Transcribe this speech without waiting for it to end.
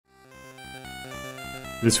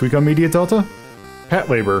This week on Media Delta,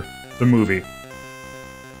 Patlabor, the movie.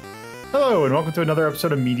 Hello, and welcome to another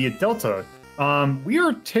episode of Media Delta. We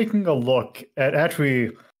are taking a look at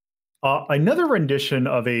another rendition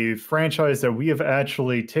of a franchise that we have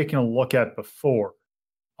actually taken a look at before.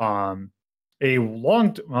 I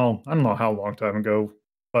don't know how long time ago,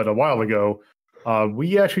 but a while ago,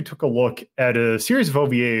 we actually took a look at a series of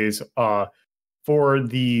OVAs for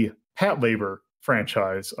the Patlabor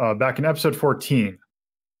franchise back in episode 14.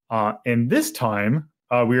 And this time,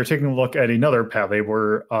 we are taking a look at another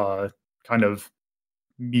Patlabor kind of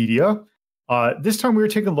media. This time, we were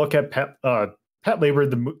taking a look at Patlabor.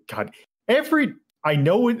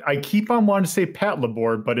 I keep on wanting to say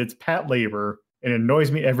Patlabor, but it's Patlabor, and it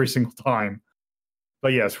annoys me every single time.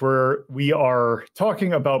 But yes, we are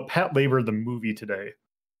talking about Patlabor the movie today,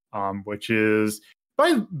 which is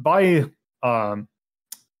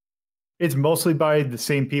it's mostly by the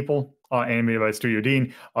same people. Animated by Studio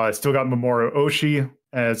Dean. Still got Mamoru Oshii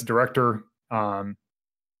as director. It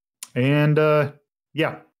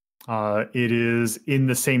is in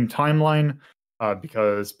the same timeline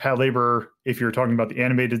because Patlabor, if you're talking about the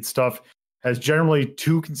animated stuff, has generally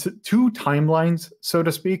two timelines, so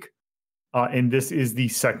to speak. And this is the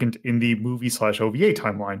second in the movie/OVA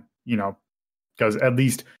timeline, because at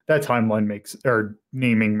least that timeline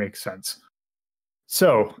naming makes sense.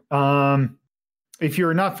 So, if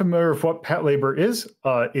you're not familiar with what Patlabor is,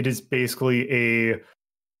 it is basically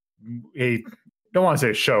I don't want to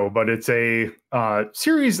say a show, but it's a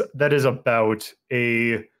series that is about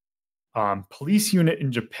a police unit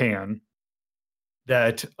in Japan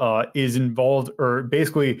that is involved, or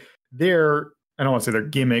basically I don't want to say their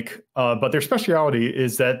gimmick, but their speciality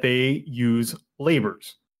is that they use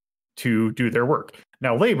laborers to do their work.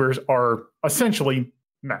 Now, laborers are essentially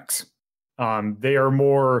mechs. They are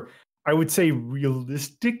more, I would say,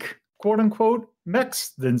 realistic, quote unquote,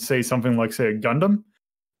 mechs than something like a Gundam,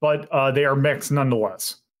 but they are mechs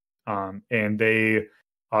nonetheless. And they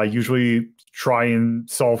usually try and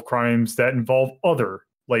solve crimes that involve other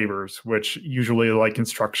laborers, which usually like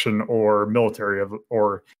construction or military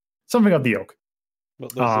or something of the ilk. Well,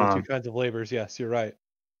 those are the two kinds of laborers. Yes, you're right.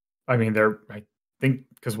 I mean, I think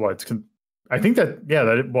because what? I think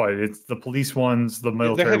it's the police ones, the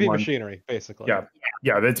military They're heavy ones. machinery, basically.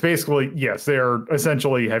 Yeah, that's basically, yes, they are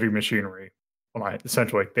essentially heavy machinery. Well,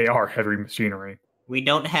 essentially, they are heavy machinery. We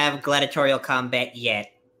don't have gladiatorial combat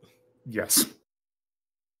yet. Yes.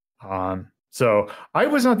 So I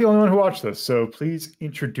was not the only one who watched this, so please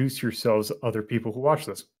introduce yourselves to other people who watch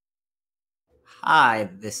this. Hi,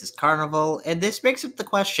 this is Carnival, and this brings up the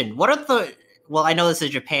question, I know this is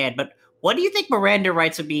Japan, but what do you think Miranda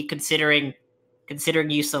rights would be considering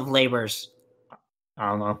use of laborers? I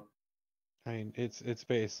don't know. I mean, it's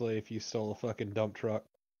basically if you stole a fucking dump truck.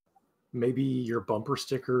 Maybe your bumper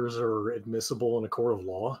stickers are admissible in a court of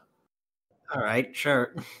law. All right,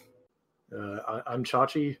 sure. I'm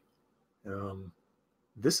Chachi.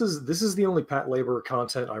 This is the only Patlabor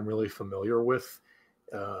content I'm really familiar with.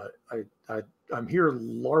 I'm here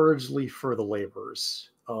largely for the laborers.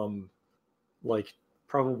 Like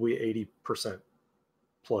probably 80%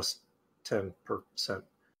 plus 10%.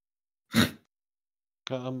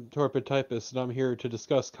 I'm Torpid Typist, and I'm here to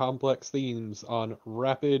discuss complex themes on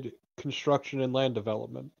rapid construction and land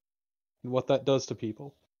development and what that does to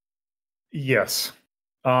people. Yes.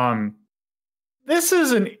 This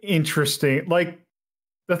is an interesting,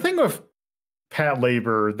 the thing with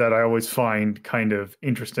Patlabor that I always find kind of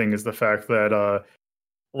interesting is the fact that,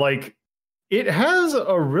 it has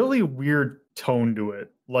a really weird tone to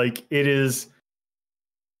it. It is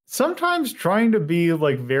sometimes trying to be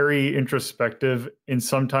very introspective and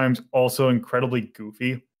sometimes also incredibly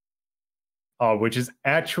goofy, which is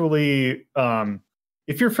actually,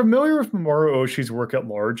 if you're familiar with Mamoru Oshii's work at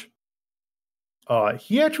large,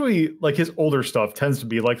 he actually, his older stuff tends to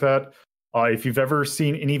be like that. If you've ever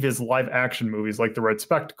seen any of his live action movies like The Red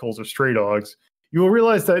Spectacles or Stray Dogs, you will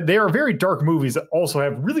realize that they are very dark movies that also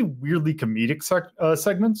have really weirdly comedic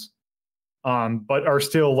segments, but are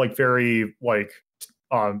still very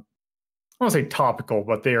I don't want to say topical,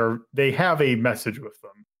 but they have a message with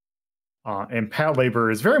them. And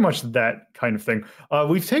Patlabor is very much that kind of thing.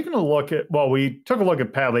 We took a look at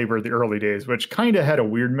Patlabor in the early days, which kind of had a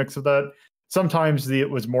weird mix of that. Sometimes it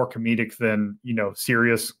was more comedic than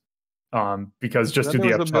serious, because just to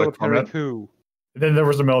the episodic format. Then there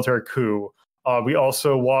was a military coup. We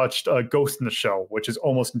also watched Ghost in the Shell, which is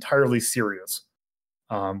almost entirely serious,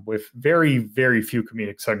 with very, very few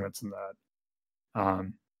comedic segments in that.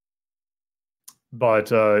 But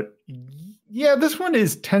this one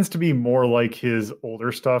tends to be more like his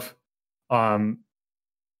older stuff.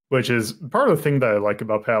 which is part of the thing that I like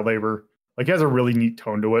about Patlabor. Like, it has a really neat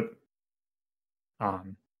tone to it.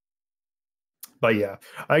 But yeah,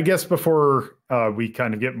 I guess before we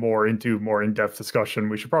kind of get more into more in-depth discussion,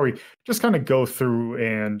 we should probably just kind of go through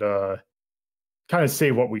and kind of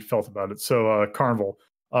say what we felt about it. So, Carnival,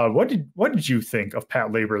 what did you think of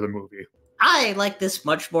Patlabor the movie? I like this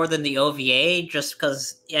much more than the OVA, just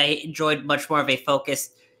because I enjoyed much more of a focus.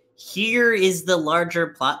 Here is the larger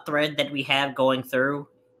plot thread that we have going through,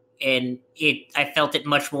 and I felt it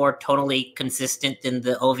much more tonally consistent than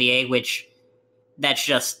the OVA, which that's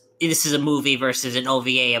just this is a movie versus an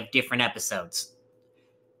OVA of different episodes.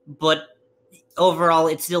 But overall,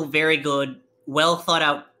 it's still very good, well thought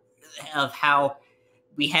out of how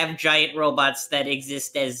we have giant robots that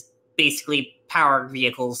exist as basically power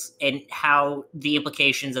vehicles and how the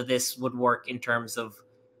implications of this would work in terms of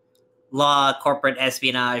law, corporate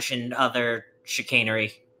espionage, and other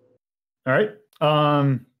chicanery. All right.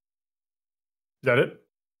 Is that it?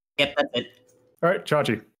 Yep, that's it. All right,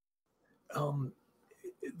 Chachi.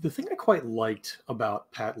 The thing I quite liked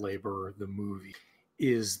about Patlabor, the movie,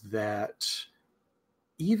 is that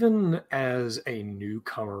even as a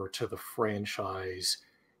newcomer to the franchise,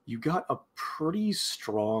 you got a pretty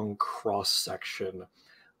strong cross-section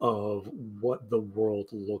of what the world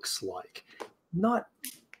looks like. Not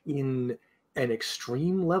in an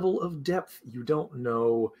extreme level of depth. You don't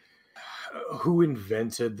know who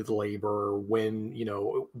invented the labor, when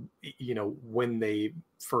when they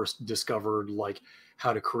first discovered like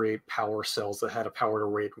how to create power cells that had a power to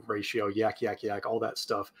weight ratio, yak, all that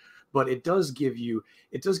stuff. But it does give you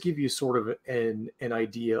sort of an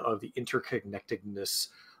idea of the interconnectedness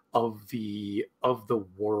of the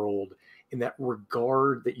world, in that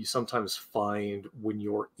regard that you sometimes find when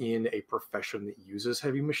you're in a profession that uses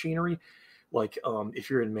heavy machinery. Like if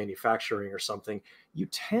you're in manufacturing or something, you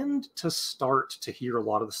tend to start to hear a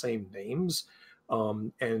lot of the same names,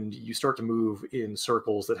 and you start to move in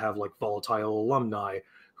circles that have like volatile alumni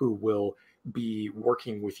who will be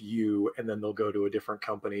working with you, and then they'll go to a different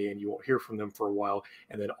company and you won't hear from them for a while,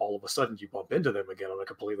 and then all of a sudden you bump into them again on a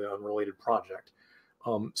completely unrelated project.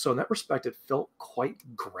 So in that respect, it felt quite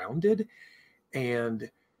grounded, and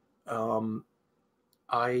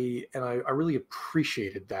I really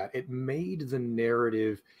appreciated that. It made the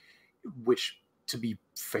narrative, which to be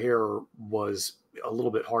fair was a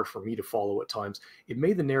little bit hard for me to follow at times. It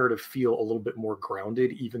made the narrative feel a little bit more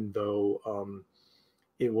grounded, even though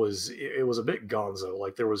it was a bit gonzo.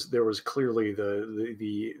 Like there was clearly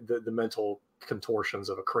the mental contortions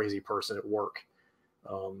of a crazy person at work,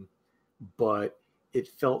 but it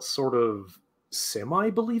felt sort of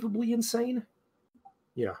semi-believably insane.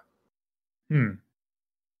 Yeah.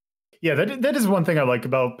 Yeah, that is one thing I like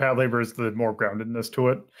about Patlabor, is the more groundedness to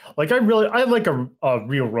it. Like I like a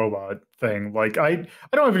real robot thing. Like I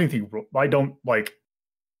don't have anything. I don't like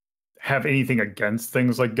have anything against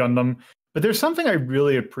things like Gundam, but there's something I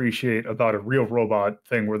really appreciate about a real robot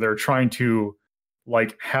thing where they're trying to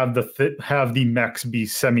like have the mechs be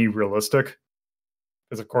semi-realistic,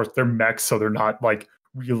 because of course they're mechs, so they're not like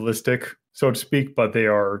realistic, so to speak, but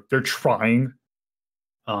they're trying.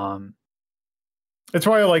 It's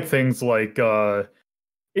why I like things like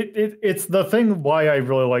it's the thing why I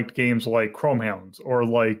really liked games like Chrome Hounds, or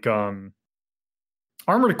like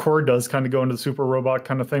Armored Core does kind of go into the super robot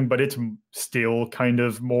kind of thing, but it's still kind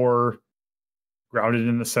of more grounded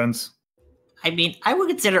in a sense. I mean, I would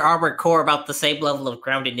consider Armored Core about the same level of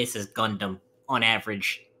groundedness as Gundam on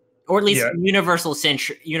average, or at least Universal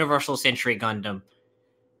Century Gundam.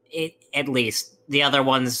 At least the other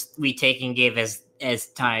ones we take and give as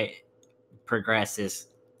time progresses.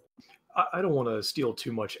 I don't want to steal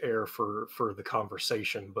too much air for the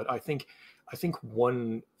conversation, but I think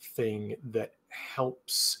one thing that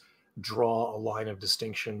helps draw a line of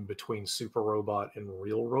distinction between super robot and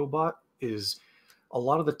real robot is a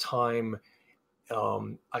lot of the time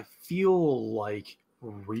I feel like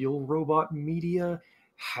real robot media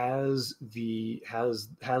has the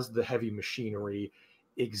heavy machinery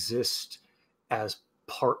exist as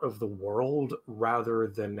part of the world, rather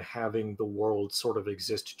than having the world sort of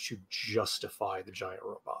exist to justify the giant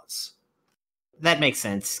robots. That makes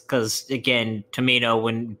sense, because again, Tomino,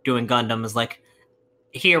 when doing Gundam, is like,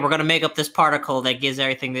 here, we're going to make up this particle that gives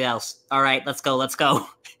everything else. All right, let's go.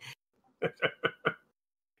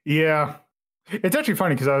 Yeah. It's actually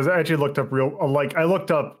funny because I actually looked up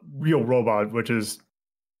real robot, which is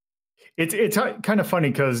it's kind of funny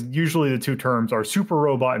because usually the two terms are super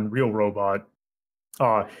robot and real robot.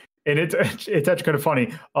 And it's actually kind of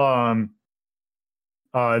funny.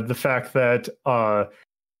 The fact that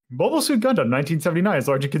Mobile Suit Gundam 1979 is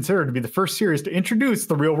largely considered to be the first series to introduce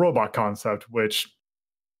the real robot concept, which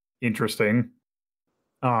interesting.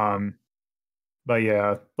 But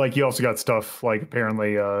yeah, like you also got stuff like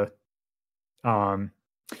apparently it's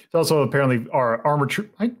also apparently our armor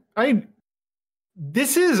troop. I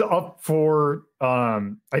this is up for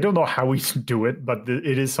I don't know how we do it, but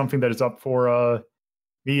it is something that is up for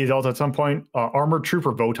the adult at some point. Armored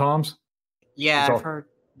trooper votoms. Yeah, It's I've all- heard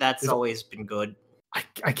that's it's- always been good.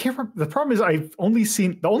 I can't remember. The problem is I've only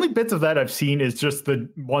seen the only bits of that I've seen is just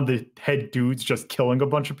the head dudes just killing a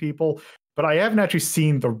bunch of people, but I haven't actually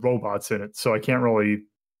seen the robots in it, so I can't really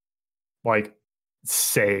like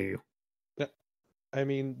say. I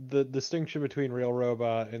mean, the distinction between real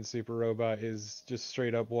robot and super robot is just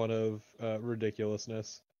straight up one of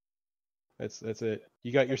ridiculousness. That's it.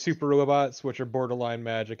 You got your super robots, which are borderline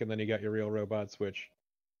magic, and then you got your real robots, which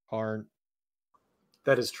aren't.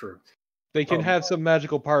 That is true. They can have some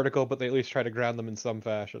magical particle, but they at least try to ground them in some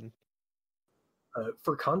fashion.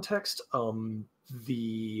 For context,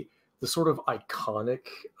 the sort of iconic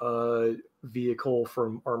vehicle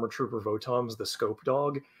from Armor Trooper Votoms, the Scope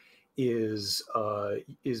Dog, is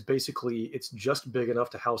basically it's just big enough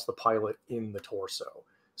to house the pilot in the torso.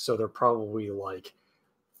 So they're probably like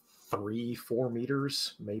 3-4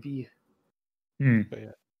 meters, maybe. But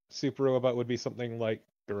yeah, super robot would be something like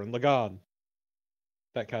Gurren Lagann,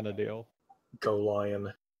 that kind of deal. Go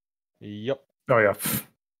Lion. Yep. Oh yeah,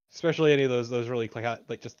 Especially any of those really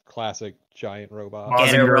like just classic giant robots.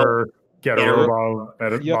 Mazinger, Get a Yep. Robot,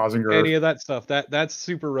 Yep. Mazinger. Any of that stuff. That's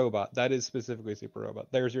super robot. That is specifically super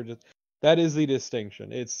robot. That is the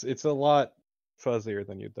distinction. It's a lot fuzzier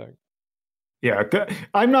than you'd think. Yeah,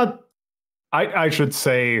 I'm not. I should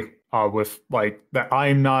say with like that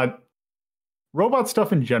I'm not. Robot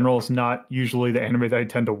stuff in general is not usually the anime that I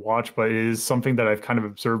tend to watch, but it is something that I've kind of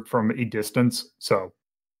observed from a distance. So,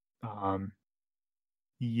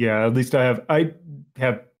 yeah, at least I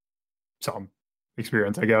have some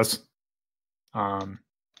experience, I guess. Also,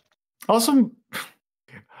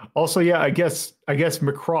 yeah, I guess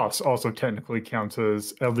Macross also technically counts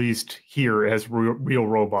as at least here as real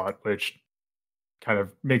robot, which kind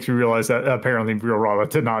of makes me realize that apparently real robot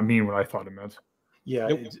did not mean what I thought it meant. Yeah,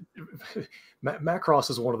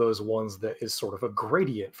 Macross is one of those ones that is sort of a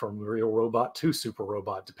gradient from real robot to super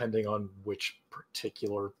robot, depending on which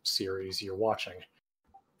particular series you're watching.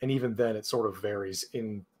 And even then, it sort of varies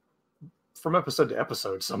from episode to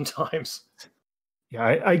episode sometimes. Yeah,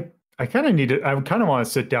 I kind of need it. I kind of want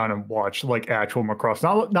to sit down and watch like actual Macross,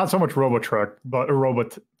 not so much Robotrek, but a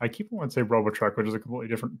Robot. I keep wanting to say Robotrek, which is a completely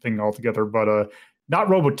different thing altogether. But not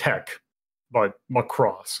Robotech, but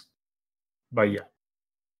Macross. But yeah.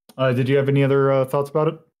 Did you have any other thoughts about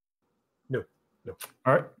it? No.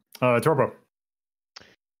 All right, Turbo.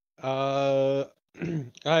 I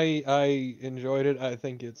enjoyed it. I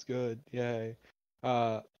think it's good. Yay.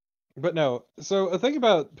 But no. So a thing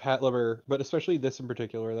about Patlabor, but especially this in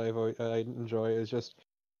particular that I enjoy is just,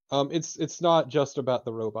 it's not just about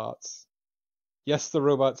the robots. Yes, the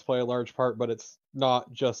robots play a large part, but it's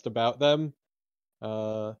not just about them.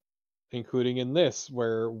 Including in this,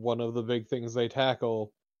 where one of the big things they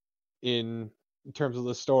tackle in terms of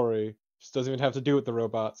the story just doesn't even have to do with the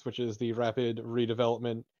robots, which is the rapid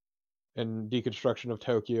redevelopment and deconstruction of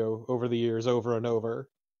Tokyo over the years, over and over,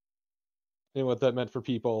 and what that meant for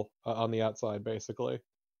people on the outside, basically.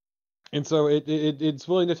 And so it's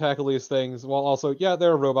willing to tackle these things while also, yeah,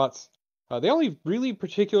 there are robots. They only really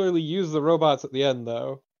particularly use the robots at the end,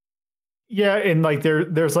 though. Yeah, and like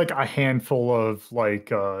there's like a handful of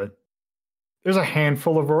like there's a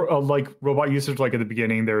handful of like robot usage. Like at the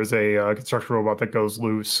beginning, there's a construction robot that goes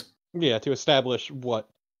loose. Yeah, to establish what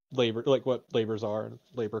labors are and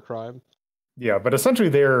labor crime. Yeah, but essentially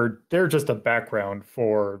they're just a background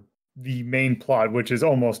for the main plot, which is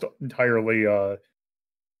almost entirely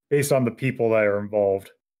based on the people that are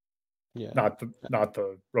involved. Yeah, not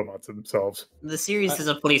the robots themselves. The series is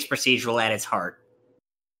a police procedural at its heart.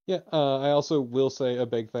 Yeah, I also will say a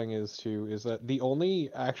big thing is that the only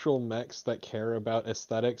actual mechs that care about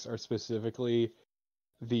aesthetics are specifically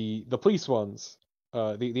the police ones.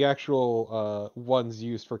 The actual ones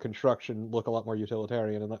used for construction look a lot more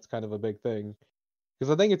utilitarian, and that's kind of a big thing.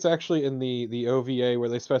 Because I think it's actually in the OVA where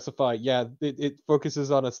they specify, yeah, it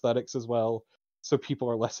focuses on aesthetics as well, so people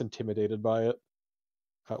are less intimidated by it.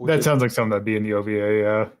 That sounds like something that'd be in the OVA,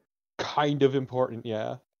 yeah. Kind of important,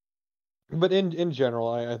 yeah. But in general,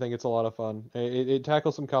 I think it's a lot of fun. It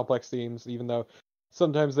tackles some complex themes, even though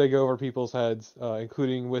sometimes they go over people's heads,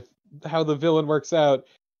 including with how the villain works out,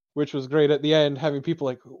 which was great at the end, having people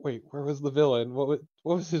like, wait, where was the villain? What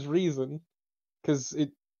was his reason? Because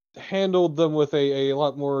it handled them with a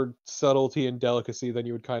lot more subtlety and delicacy than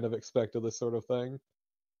you would kind of expect of this sort of thing.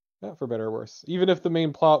 for better or worse. Even if the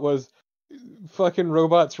main plot was fucking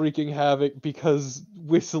robots wreaking havoc because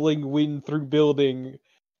whistling wind through building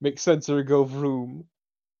makes sensor go vroom.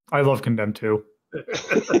 I love Condemned too.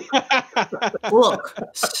 Look,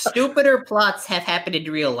 stupider plots have happened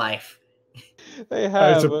in real life. They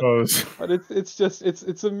have, I suppose. but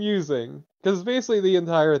it's amusing because basically the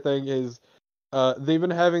entire thing is they've been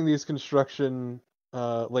having these construction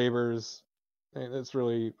labors, and it's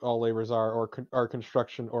really all labors are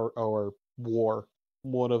construction or war,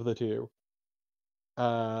 one of the two.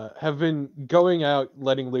 Have been going out,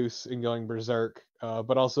 letting loose, and going berserk,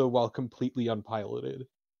 but also while completely unpiloted.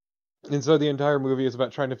 And so the entire movie is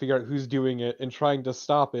about trying to figure out who's doing it and trying to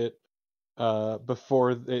stop it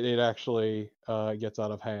before it actually gets out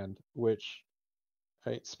of hand. Which,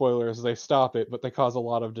 right, spoilers, they stop it, but they cause a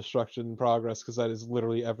lot of destruction and progress because that is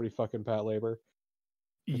literally every fucking Patlabor.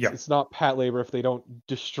 It's not Patlabor if they don't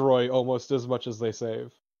destroy almost as much as they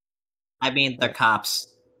save. I mean, the cops.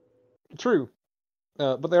 True.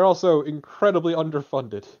 But they're also incredibly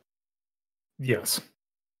underfunded. Yes.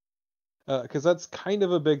 Because that's kind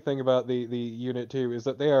of a big thing about the unit too, is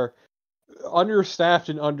that they are understaffed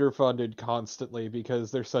and underfunded constantly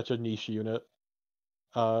because they're such a niche unit.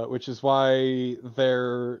 Which is why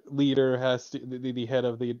their leader has to, the head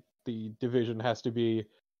of the division has to be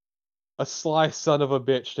a sly son of a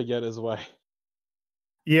bitch to get his way.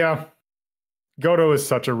 Yeah. Goto is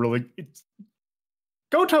such a really...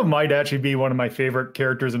 Goto might actually be one of my favorite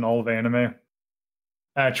characters in all of anime.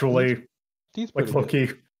 Actually. He's like pretty Loki.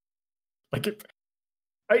 good.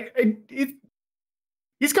 Like,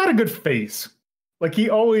 he's got a good face. Like, he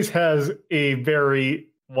always has a very,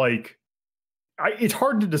 like... it's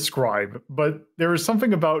hard to describe, but there is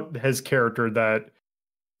something about his character that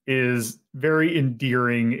is very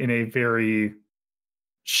endearing in a very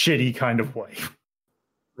shitty kind of way.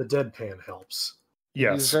 The deadpan helps.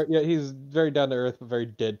 Yes. He's very down to earth, but very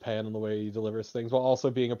deadpan in the way he delivers things, while also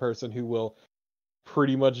being a person who will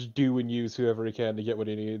pretty much do and use whoever he can to get what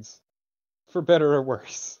he needs, for better or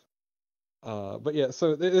worse. But yeah,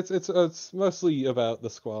 so it's mostly about the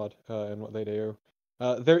squad and what they do.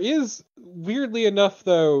 There is, weirdly enough,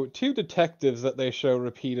 though, 2 detectives that they show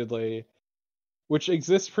repeatedly, which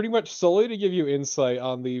exist pretty much solely to give you insight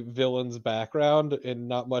on the villain's background and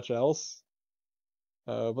not much else.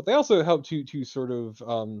 But they also help to sort of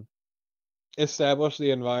establish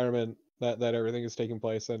the environment that everything is taking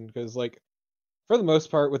place in, because, like, for the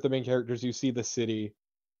most part, with the main characters, you see the city,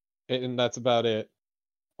 and that's about it.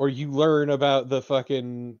 Or you learn about the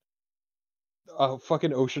fucking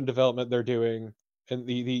ocean development they're doing, and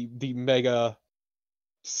the mega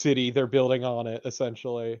city they're building on it,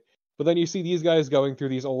 essentially. But then you see these guys going through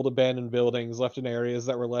these old abandoned buildings left in areas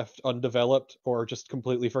that were left undeveloped or just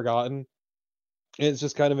completely forgotten. And it's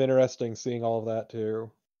just kind of interesting seeing all of that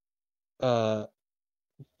too. But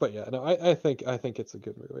yeah, no, I think it's a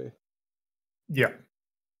good movie. Yeah.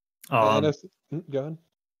 Go ahead.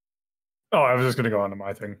 Oh, I was just going to go on to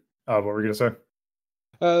my thing. What were you going to say?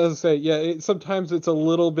 I was gonna say, yeah, sometimes it's a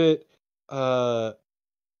little bit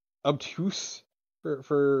obtuse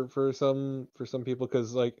for some people,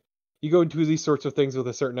 because, like, you go into these sorts of things with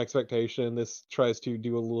a certain expectation. This tries to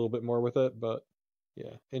do a little bit more with it, but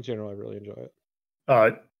yeah, in general, I really enjoy it.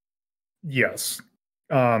 Yes.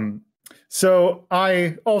 So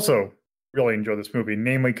I also really enjoy this movie,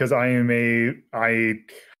 namely because Mamoru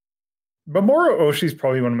Oshii is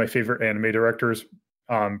probably one of my favorite anime directors.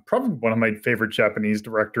 Probably one of my favorite Japanese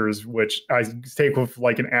directors, which I take with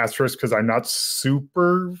like an asterisk because I'm not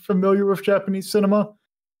super familiar with Japanese cinema.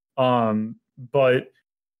 But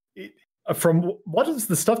from what is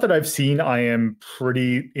the stuff that I've seen, I am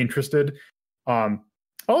pretty interested.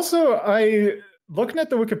 Also, looking at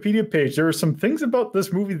the Wikipedia page, there are some things about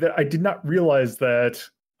this movie that I did not realize that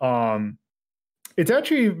it's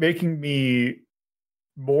actually making me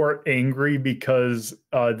more angry, because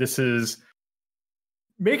this is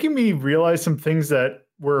making me realize some things that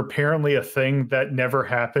were apparently a thing that never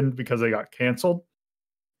happened because they got canceled.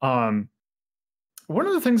 One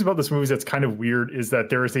of the things about this movie that's kind of weird is that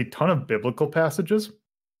there is a ton of biblical passages.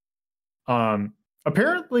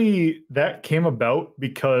 Apparently that came about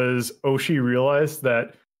because Oshii realized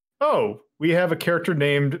that, oh, we have a character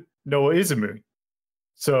named Noah Izumi.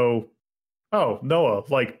 So, oh, Noah,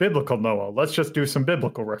 like biblical Noah. Let's just do some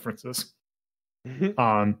biblical references.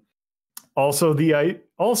 Also, the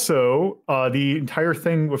entire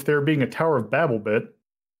thing with there being a Tower of Babel bit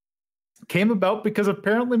came about because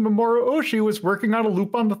apparently Mamoru Oshii was working on a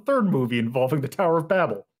loop on the 3rd movie involving the Tower of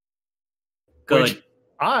Babel. Good. Which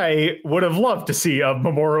I would have loved to see a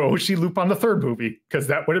Mamoru Oshii loop on the 3rd movie, because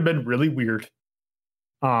that would have been really weird.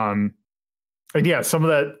 And yeah, some of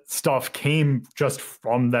that stuff came just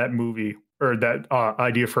from that movie or that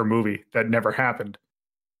idea for a movie that never happened.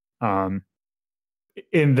 Um,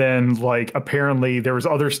 and then like apparently there was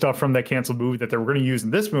other stuff from that canceled movie that they were going to use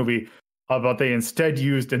in this movie, but they instead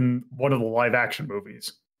used in one of the live action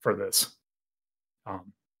movies for this.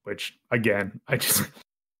 Which again, I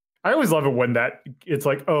always love it when that it's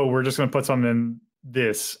like, oh, we're just going to put something in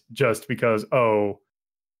this just because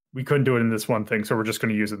we couldn't do it in this one thing, so we're just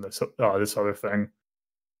going to use it in this this other thing.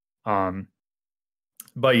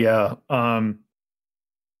 But yeah, I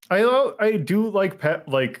do like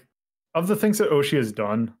of the things that Oshii has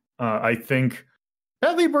done. I think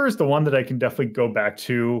Patlabor is the one that I can definitely go back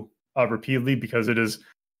to repeatedly because it is.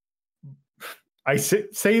 I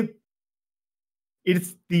say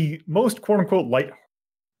it's the most quote unquote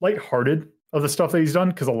lighthearted of the stuff that he's done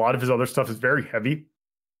because a lot of his other stuff is very heavy.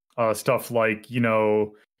 Stuff like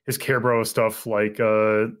his Care Bro stuff, like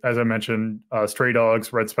as I mentioned, Stray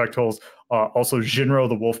Dogs, Red Spectacles, also Jinro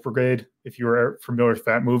the Wolf Brigade. If you were familiar with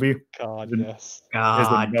that movie, God, yes. is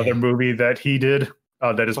another movie that he did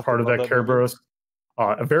that is part of that Care Bros.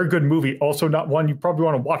 A very good movie, also not one you probably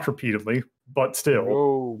want to watch repeatedly, but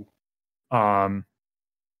still. No.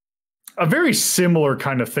 A very similar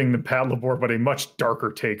kind of thing than Patlabor, but a much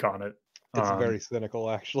darker take on it. It's very cynical,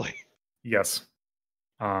 actually. Yes.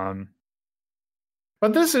 But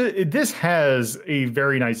this has a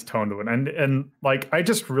very nice tone to it, and like I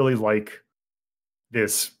just really like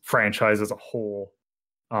this franchise as a whole.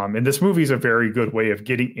 And this movie is a very good way of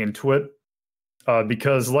getting into it,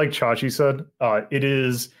 because like Chachi said,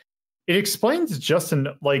 it explains just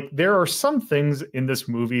like there are some things in this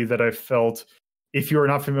movie that I felt if you are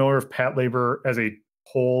not familiar with Patlabor as a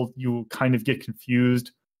whole, you kind of get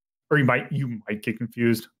confused, or you might get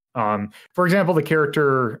confused. For example, the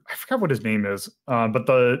character, I forgot what his name is, but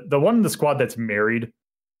the one in the squad that's married,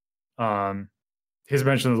 his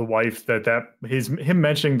mention of the wife, him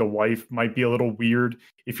mentioning the wife might be a little weird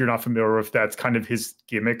if you're not familiar with that's kind of his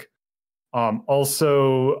gimmick.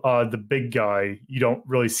 Also, the big guy, you don't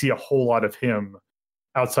really see a whole lot of him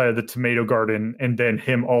outside of the tomato garden, and then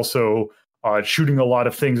him also shooting a lot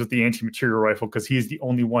of things with the anti-material rifle because he's the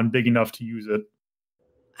only one big enough to use it.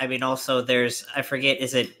 I mean, also there's I forget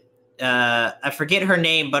her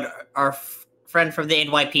name, but our friend from the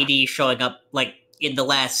NYPD showing up like in the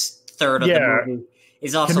last third of the movie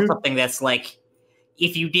is also something that's like,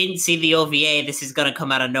 if you didn't see the OVA, this is gonna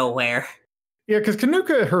come out of nowhere. Yeah, because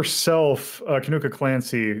Kanuka herself, Kanuka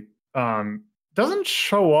Clancy, doesn't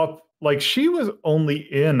show up. Like she was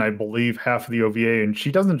only in, I believe, half of the OVA, and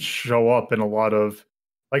she doesn't show up in a lot of.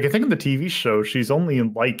 Like I think in the TV show, she's only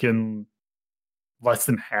in less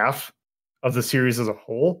than half of the series as a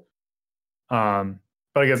whole. But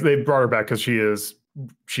I guess they brought her back because she is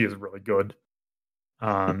really good.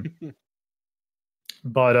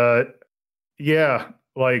 But yeah,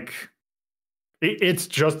 like it's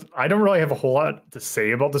just I don't really have a whole lot to say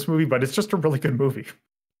about this movie, but it's just a really good movie.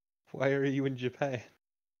 Why are you in Japan?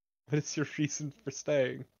 What is your reason for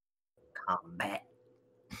staying? Combat.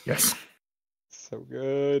 Yes. So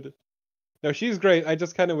good. No, she's great. I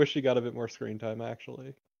just kind of wish she got a bit more screen time,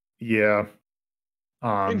 actually. Yeah.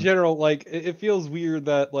 In general, like, it feels weird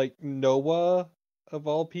that, like, Noah, of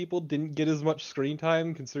all people, didn't get as much screen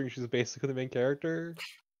time, considering she's basically the main character.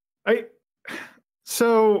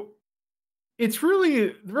 So, it's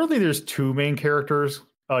really there's two main characters.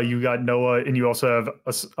 You got Noah, and you also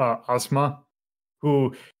have Asma,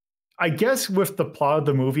 who I guess with the plot of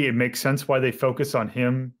the movie, it makes sense why they focus on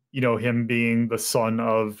him. Him being the son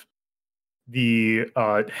of the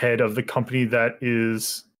head of the company that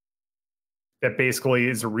basically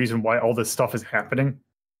is the reason why all this stuff is happening.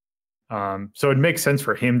 So it makes sense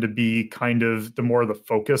for him to be kind of the more of the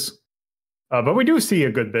focus. But we do see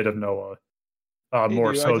a good bit of Noah,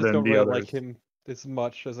 more so than the others. I like him as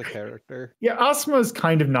much as a character. Yeah, Asma is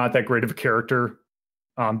kind of not that great of a character,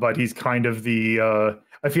 but he's kind of the.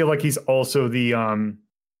 I feel like he's also the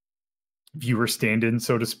viewer stand-in,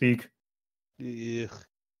 so to speak. Ugh.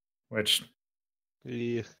 Which.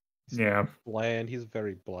 Ugh. Yeah. Bland. He's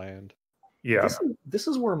very bland. Yeah. This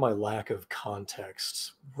is where my lack of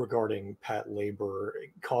context regarding Patlabor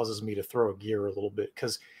causes me to throw a gear a little bit,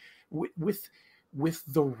 because with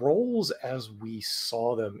the roles as we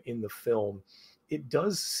saw them in the film, it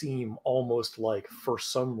does seem almost like for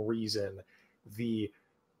some reason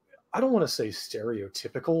I don't want to say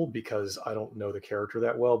stereotypical because I don't know the character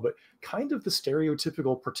that well, but kind of the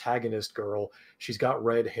stereotypical protagonist girl. She's got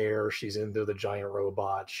red hair, she's into the giant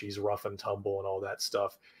robot, she's rough and tumble and all that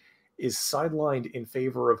stuff, is sidelined in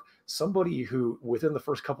favor of somebody who, within the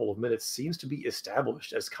first couple of minutes, seems to be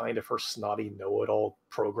established as kind of her snotty know-it-all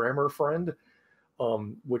programmer friend.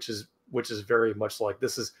 which is very much like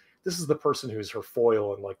this is the person who's her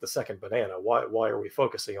foil and like the second banana. Why are we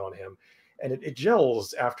focusing on him? And it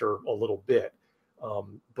gels after a little bit,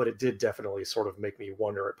 but it did definitely sort of make me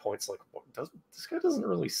wonder at points like, this guy doesn't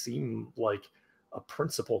really seem like a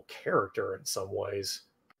principal character in some ways.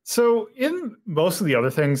 So in most of the other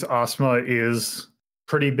things, Asma is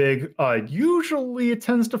pretty big. Usually it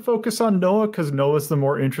tends to focus on Noah because Noah's the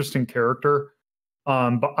more interesting character.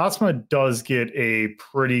 But Asma does get a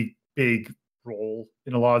pretty big role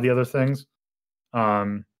in a lot of the other things.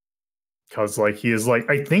 Because like he is like,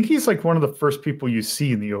 I think he's like one of the first people you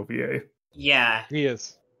see in the OVA. Yeah. He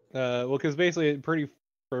is. Well, because basically it pretty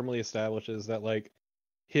firmly establishes that like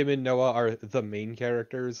him and Noah are the main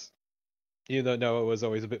characters, even though Noah was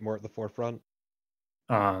always a bit more at the forefront.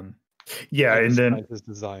 Yeah, and then his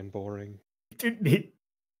design boring.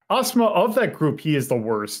 Asma of that group, he is the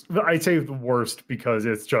worst. I'd say the worst because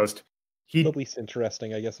it's just The least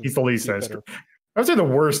interesting, I guess. He's the least interesting. I would say the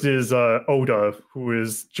worst is Oda, who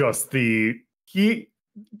is just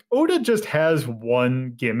Oda just has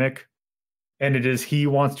one gimmick, and it is he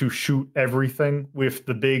wants to shoot everything with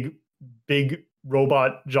the big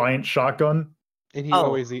robot giant shotgun. And he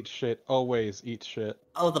always eats shit. Always eats shit.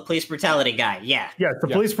 Oh, the police brutality guy. Yeah. Yeah, the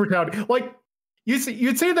police brutality. Like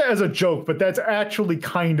you'd say that as a joke, but that's actually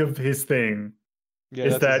kind of his thing.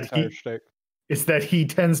 Yeah, that's his entire shtick. Is that he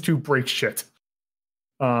tends to break shit.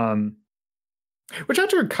 Which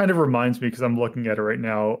actually kind of reminds me, because I'm looking at it right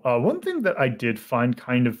now, one thing that I did find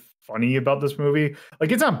kind of funny about this movie,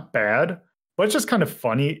 like it's not bad, but it's just kind of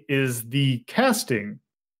funny, is the casting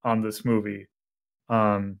on this movie.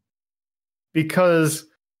 Because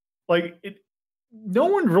like no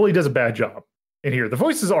one really does a bad job in here. The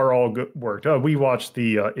voices are all good worked. We watched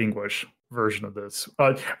the English version of this.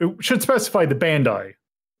 It should specify the Bandai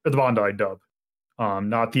dub,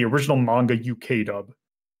 not the original manga UK dub.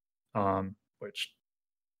 Which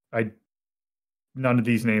none of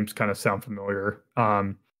these names kind of sound familiar.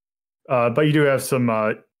 But you do have some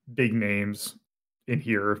big names in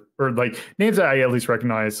here, or like names that I at least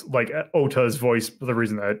recognize, like Ota's voice. The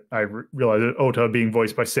reason that I realized it, Ota being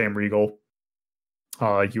voiced by Sam Riegel.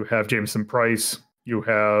 You have Jameson Price. You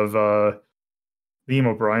have Liam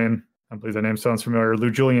O'Brien. I believe that name sounds familiar.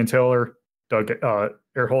 Lou Julian Taylor, Doug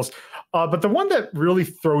Airholst. But the one that really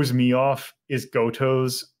throws me off is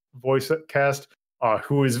Goto's voice cast,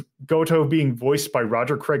 who is Goto being voiced by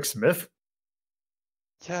Roger Craig Smith.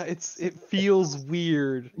 Yeah, it feels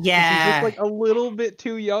weird. Yeah, he's just like a little bit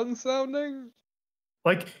too young sounding.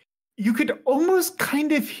 Like you could almost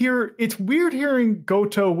kind of hear. It's weird hearing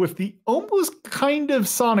Goto with the almost kind of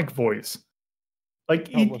Sonic voice.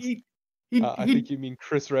 Like I think you mean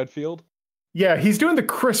Chris Redfield. Yeah, he's doing the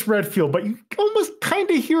Chris Redfield, but you almost kind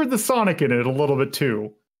of hear the Sonic in it a little bit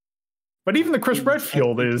too. But even the Chris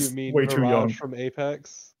Redfield is way too young. From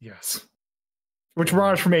Apex? Yes. Which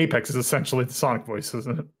Mirage from Apex is essentially the Sonic voice,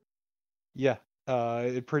 isn't it? Yeah.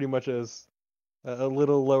 It pretty much is a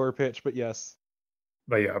little lower pitch, but yes.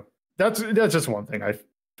 But yeah, that's just one thing I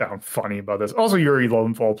found funny about this. Also, Yuri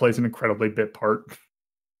Lowenthal plays an incredibly bit part.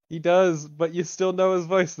 He does, but you still know his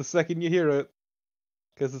voice the second you hear it.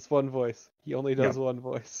 Because it's one voice. He only does one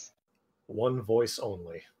voice. One voice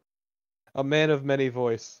only. A man of many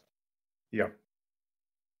voice. Yeah.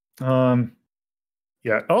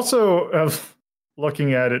 Yeah. Also,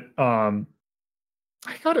 looking at it, I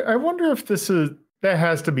wonder if that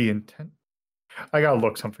has to be intent. I gotta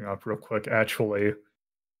look something up real quick. Actually,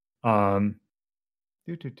 yeah.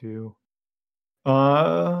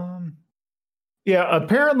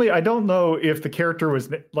 Apparently, I don't know if the character was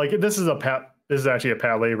like this is actually a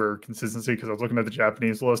Patlabor consistency because I was looking at the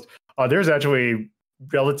Japanese list. There's actually a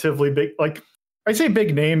relatively big, like I say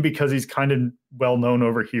big name because he's kind of well known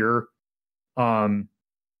over here.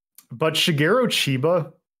 But Shigeru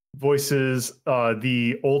Chiba voices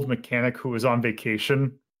the old mechanic who was on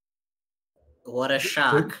vacation. What a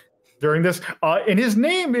shock. During this. And his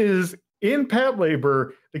name is, in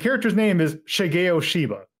Patlabor, the character's name is Shigeo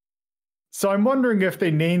Shiba. So I'm wondering if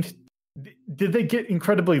did they get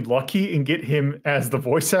incredibly lucky and get him as the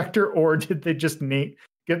voice actor, or did they just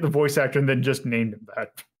get the voice actor and then just named him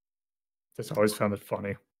that? Just always found it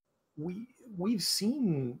funny. We've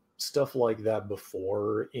seen stuff like that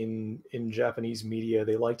before in Japanese media.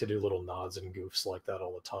 They like to do little nods and goofs like that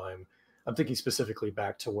all the time. I'm thinking specifically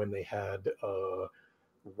back to when they had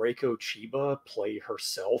Reiko Chiba play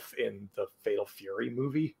herself in the Fatal Fury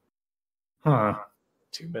movie. Huh.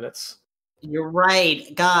 2 minutes. You're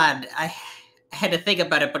right. God, I had to think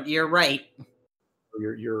about it, but you're right.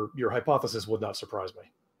 Your hypothesis would not surprise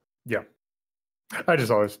me. Yeah. I just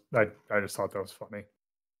thought that was funny.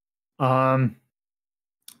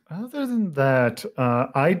 Other than that,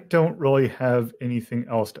 I don't really have anything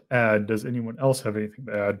else to add. Does anyone else have anything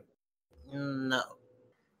to add? No.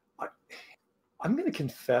 I'm going to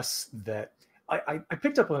confess that I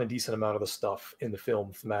picked up on a decent amount of the stuff in the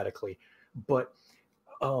film thematically, but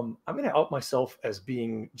I'm going to out myself as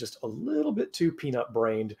being just a little bit too peanut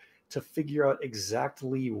brained to figure out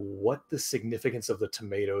exactly what the significance of the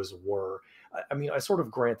tomatoes were. I mean, I sort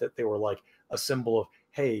of grant that they were like a symbol of,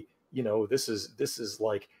 hey, this is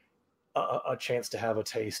like a chance to have a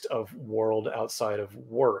taste of world outside of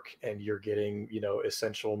work, and you're getting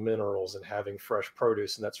essential minerals and having fresh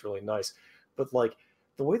produce, and that's really nice. But like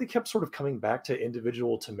the way they kept sort of coming back to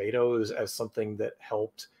individual tomatoes as something that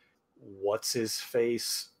helped what's his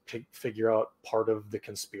face figure out part of the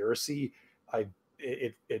conspiracy,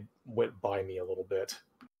 it went by me a little bit.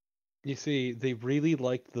 You see, they really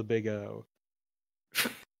liked the Big O.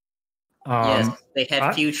 Yes, they had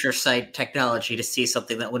I- future sight technology to see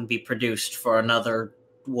something that wouldn't be produced for another,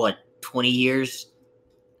 20 years?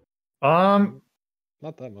 Um,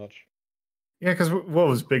 Not that much. yeah, because what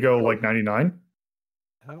was Big O like 99?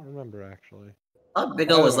 I don't remember, actually.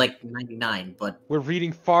 Big O was like 99, but We're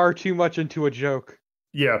reading far too much into a joke.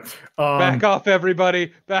 Yeah. Back off,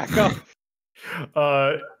 everybody! Back off!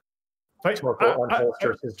 Torko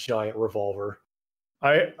unholsters his giant revolver.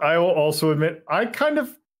 I will also admit I kind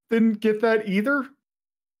of didn't get that either.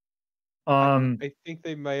 I think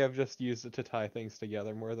they may have just used it to tie things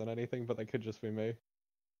together more than anything, but that could just be me.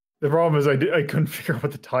 The problem is I couldn't figure out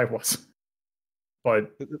what the tie was.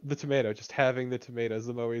 But the tomato, just having the tomatoes,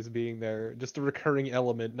 them always being there, just a recurring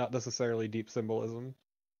element, not necessarily deep symbolism.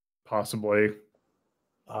 Possibly.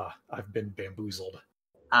 I've been bamboozled.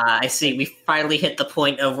 I see. We finally hit the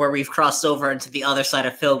point of where we've crossed over into the other side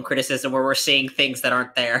of film criticism, where we're seeing things that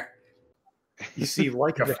aren't there. You see,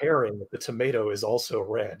 like the herring, the tomato is also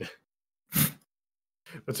red.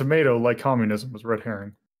 The tomato, like communism, was red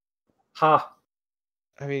herring. Ha!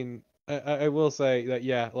 I mean, I will say that,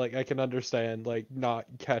 yeah, like, I can understand, like, not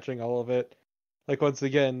catching all of it. Like, once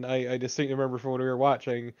again, I distinctly remember from when we were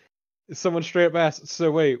watching, someone straight up asked,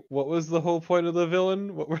 so wait, what was the whole point of the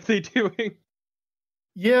villain? What were they doing?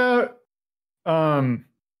 Yeah.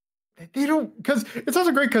 They don't, because it's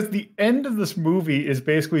also great because the end of this movie is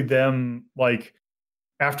basically them like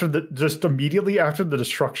just immediately after the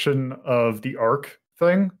destruction of the Ark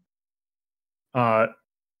thing.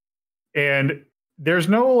 And there's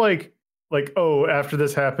no like oh, after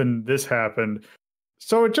this happened.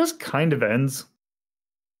 So it just kind of ends.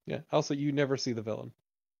 Yeah. Also, you never see the villain.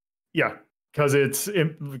 Yeah, because it's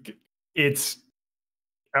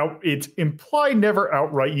implied, never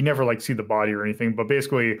outright. You never like see the body or anything, but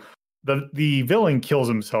basically the villain kills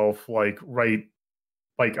himself like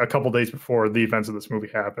a couple days before the events of this movie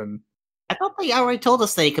happen. I thought they already told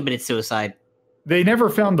us that he committed suicide. They never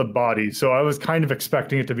found the body, so I was kind of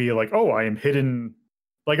expecting it to be like, oh, I am hidden.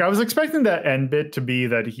 Like I was expecting that end bit to be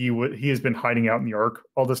that he has been hiding out in the Ark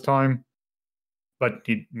all this time, but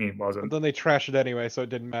he wasn't. But then they trash it anyway, so it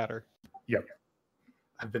didn't matter. Yep.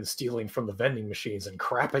 I've been stealing from the vending machines and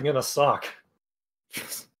crapping in a sock.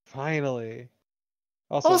 Finally.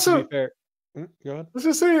 Also, to be fair, go ahead. Let's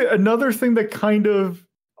just say another thing that kind of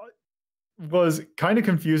was kind of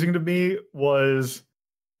confusing to me was,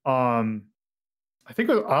 I think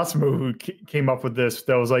it was Osmo who came up with this.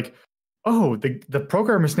 That was like, oh, the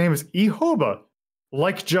programmer's name is Ehoba,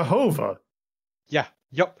 like Jehovah. Yeah.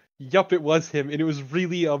 Yup, it was him, and it was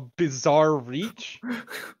really a bizarre reach.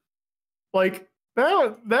 Like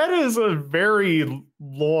that is a very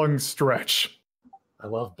long stretch. I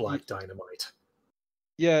love Black Dynamite.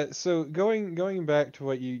 Yeah, so going back to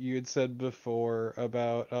what you had said before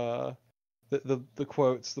about the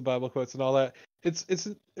quotes, the Bible quotes and all that, it's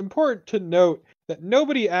important to note that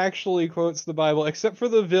nobody actually quotes the Bible except for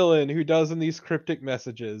the villain, who does in these cryptic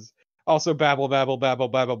messages. Also babble, babble, babble,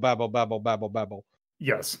 babble, babble, babble, babble, babble.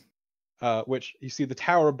 Yes. Which, you see, the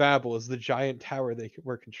Tower of Babel is the giant tower they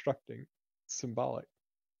were constructing. It's symbolic.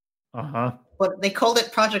 Uh-huh. But they called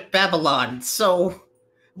it Project Babylon, so...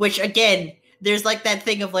 Which, again, there's like that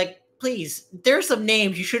thing of like, please, there's some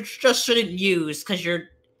names you shouldn't use because you're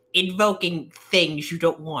invoking things you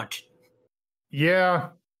don't want.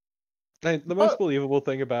 Yeah. And the most believable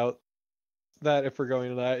thing about that, if we're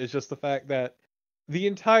going to that, is just the fact that the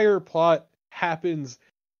entire plot happens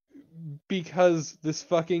because this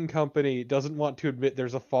fucking company doesn't want to admit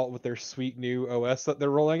there's a fault with their sweet new OS that they're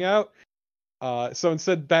rolling out. So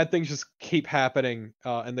instead, bad things just keep happening,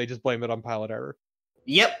 and they just blame it on pilot error.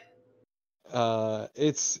 Yep.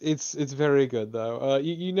 It's very good though.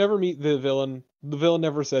 You never meet the villain. The villain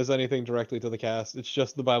never says anything directly to the cast. It's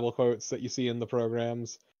just the Bible quotes that you see in the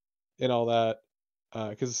programs and all that.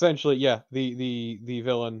 Because essentially, yeah, the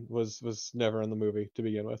villain was never in the movie to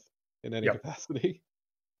begin with in any Yep. capacity.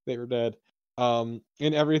 They were dead. And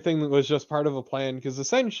everything was just part of a plan. Because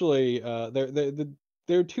essentially,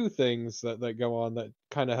 there are two things that go on that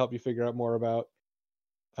kind of help you figure out more about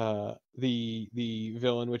the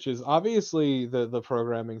villain, which is obviously the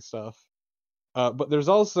programming stuff. But there's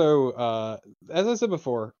also, as I said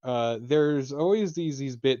before, there's always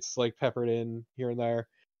these bits like peppered in here and there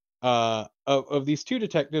of these two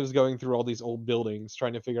detectives going through all these old buildings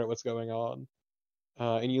trying to figure out what's going on.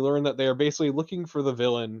 And you learn that they are basically looking for the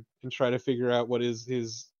villain and try to figure out what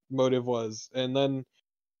his motive was. And then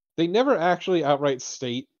they never actually outright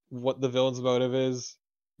state what the villain's motive is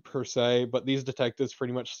per se, but these detectives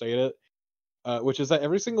pretty much state it. Which is that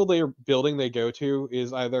every single building they go to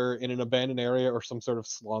is either in an abandoned area or some sort of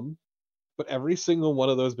slum. But every single one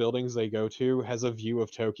of those buildings they go to has a view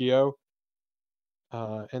of Tokyo.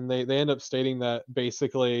 And they end up stating that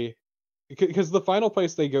basically, because the final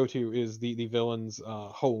place they go to is the villain's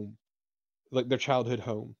home, like their childhood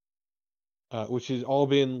home, which has all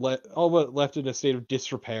but left in a state of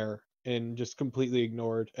disrepair and just completely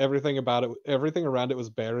ignored. Everything about it, everything around it was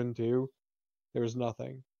barren too. There was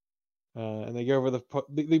nothing. And they go over the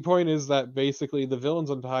point is that basically the villain's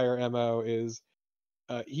entire MO is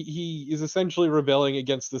he is essentially rebelling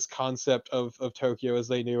against this concept of Tokyo as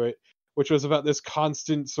they knew it, which was about this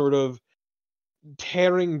constant sort of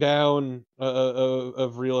tearing down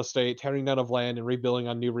of real estate, tearing down of land, and rebuilding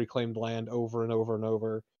on new reclaimed land over and over and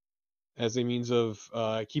over as a means of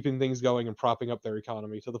keeping things going and propping up their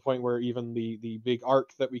economy to the point where even the big arc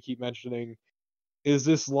that we keep mentioning is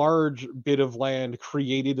this large bit of land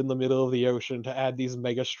created in the middle of the ocean to add these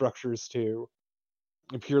mega structures to,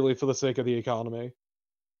 purely for the sake of the economy.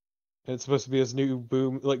 And it's supposed to be this new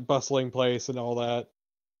boom, like bustling place and all that.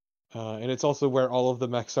 And it's also where all of the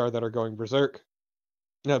mechs are that are going berserk.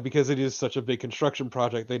 Now, because it is such a big construction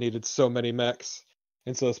project, they needed so many mechs.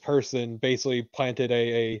 And so this person basically planted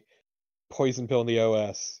a poison pill in the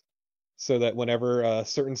OS so that whenever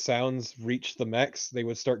certain sounds reached the mechs, they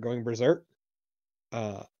would start going berserk.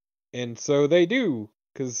 And so they do,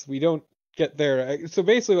 because we don't get there. So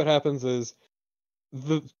basically what happens is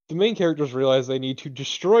the main characters realize they need to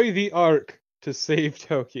destroy the Ark to save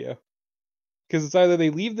Tokyo. Because it's either they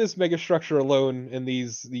leave this mega structure alone and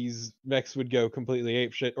these mechs would go completely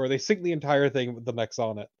apeshit, or they sink the entire thing with the mechs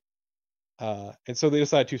on it. And so they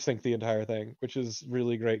decide to sink the entire thing, which is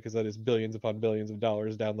really great because that is billions upon billions of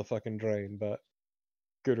dollars down the fucking drain, but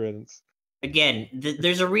good riddance. Again,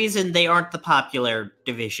 there's a reason they aren't the popular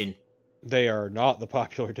division. They are not the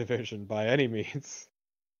popular division by any means.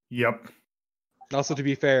 Yep. Also, to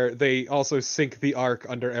be fair, they also sink the Ark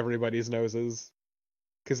under everybody's noses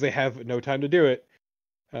because they have no time to do it.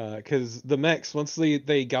 Because the mechs, once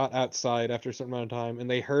they got outside after a certain amount of time and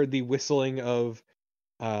they heard the whistling of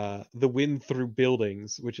the wind through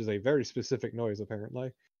buildings, which is a very specific noise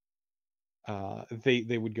apparently,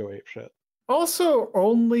 they would go apeshit. Also,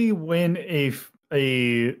 only when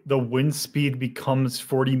the wind speed becomes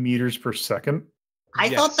 40 meters per second. I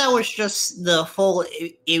thought that was just the whole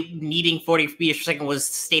it needing 40 meters per second was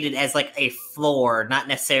stated as like a floor, not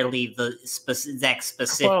necessarily the exact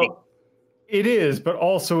specific. Well, it is, but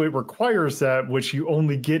also it requires that, which you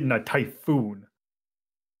only get in a typhoon.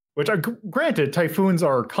 Which, granted, typhoons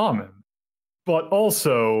are common, but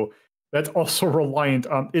also that's also reliant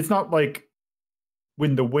on. It's not like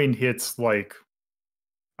when the wind hits, like,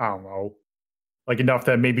 I don't know, like enough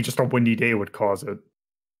that maybe just a windy day would cause it.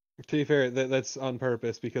 To be fair, that's on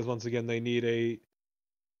purpose because once again they need a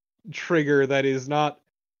trigger that is not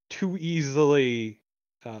too easily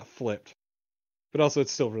flipped, but also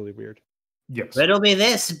it's still really weird. Yes. Riddle me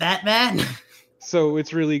this, Batman. So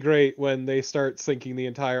it's really great when they start sinking the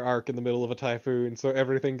entire Ark in the middle of a typhoon, so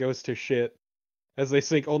everything goes to shit. As they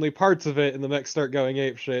sink only parts of it, and the mechs start going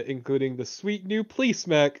apeshit, including the sweet new police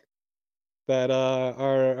mech that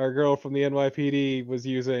our girl from the NYPD was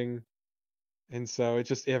using. And so it's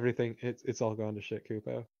just everything. It's all gone to shit,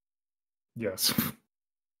 Kupo. Yes.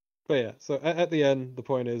 But yeah, so at the end, the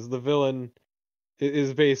point is the villain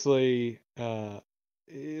is basically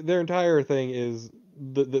their entire thing is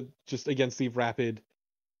the just against the rapid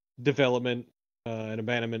development and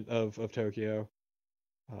abandonment of Tokyo.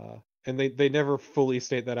 And they never fully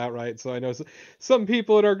state that outright. So I know some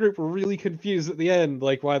people in our group were really confused at the end,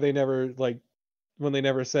 like why they never when they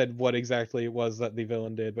never said what exactly it was that the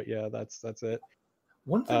villain did. But yeah, that's it.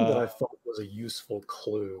 One thing that I thought was a useful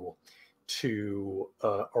clue to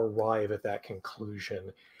arrive at that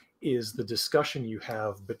conclusion is the discussion you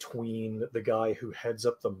have between the guy who heads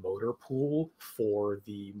up the motor pool for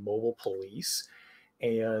the mobile police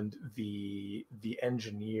and the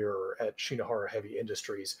engineer at Shinohara Heavy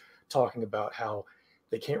Industries talking about how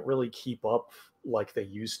they can't really keep up like they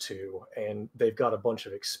used to, and they've got a bunch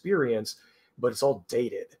of experience, but it's all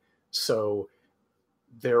dated. So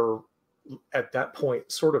they're at that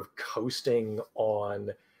point sort of coasting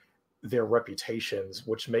on their reputations,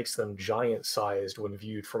 which makes them giant sized when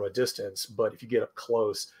viewed from a distance. But if you get up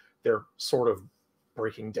close, they're sort of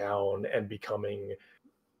breaking down and becoming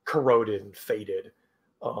corroded and faded,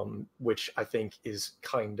 which I think is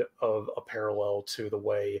kind of a parallel to the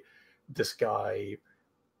way this guy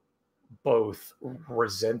both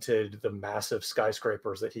resented the massive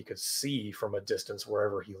skyscrapers that he could see from a distance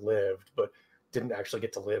wherever he lived, but didn't actually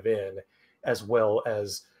get to live in, as well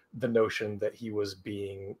as the notion that he was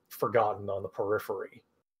being forgotten on the periphery.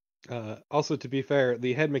 Also, to be fair,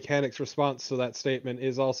 the head mechanic's response to that statement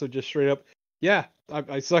is also just straight up, yeah,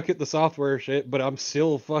 I suck at the software shit, but I'm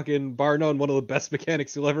still fucking, bar none, one of the best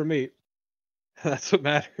mechanics you'll ever meet. That's what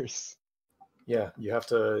matters. Yeah, you have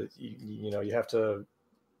to, you have to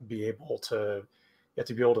be able to,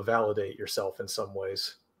 validate yourself in some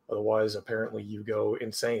ways. Otherwise, apparently, you go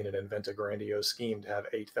insane and invent a grandiose scheme to have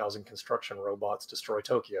 8,000 construction robots destroy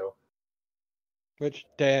Tokyo. Which,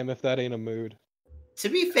 damn, if that ain't a mood. To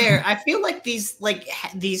be fair, I feel like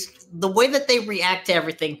the way that they react to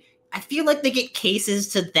everything, I feel like they get cases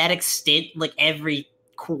to that extent, like every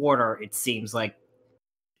quarter. It seems like.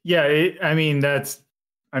 Yeah, that's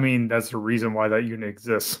the reason why that unit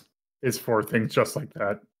exists, is for things just like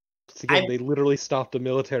that. Again, they literally stopped a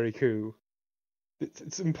military coup.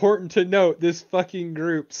 It's important to note this fucking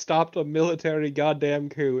group stopped a military goddamn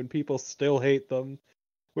coup, and people still hate them,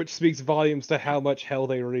 which speaks volumes to how much hell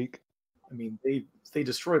they wreak. I mean, they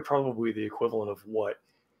destroyed probably the equivalent of what,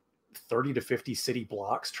 30 to 50 city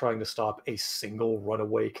blocks trying to stop a single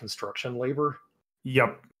runaway construction labor.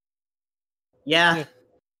 Yep. Yeah.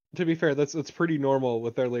 To be fair, that's pretty normal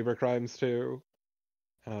with their labor crimes too,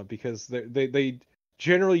 because they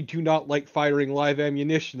generally do not like firing live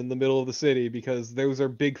ammunition in the middle of the city because those are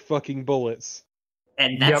big fucking bullets.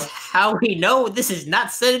 And that's how we know this is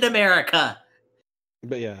not set in America.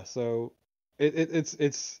 But yeah, so it's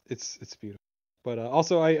beautiful. But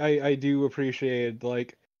also I do appreciate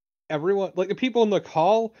like everyone, like the people in the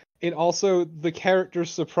call, and also the character's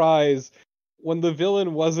surprise when the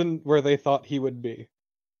villain wasn't where they thought he would be.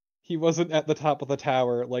 He wasn't at the top of the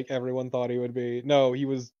tower like everyone thought he would be. No, he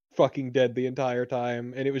was fucking dead the entire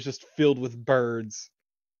time, and it was just filled with birds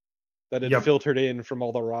that had filtered in from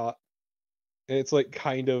all the rot. And it's like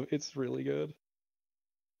it's really good.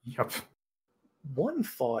 Yep. One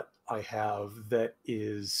thought I have that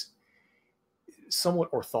is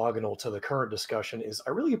somewhat orthogonal to the current discussion is I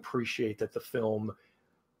really appreciate that the film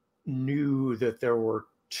knew that there were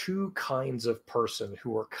two kinds of person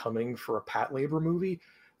who were coming for a Patlabor movie.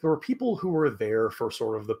 There were people who were there for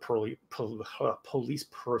sort of the police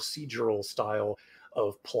procedural style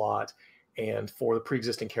of plot and for the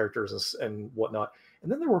pre-existing characters and whatnot.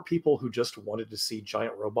 And then there were people who just wanted to see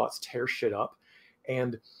giant robots tear shit up.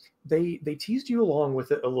 And they teased you along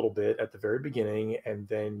with it a little bit at the very beginning, and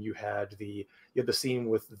then you had the scene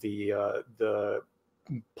with the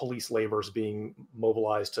police laborers being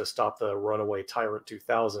mobilized to stop the runaway Tyrant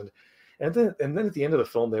 2000, and then at the end of the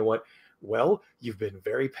film they went, well, you've been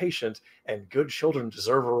very patient, and good children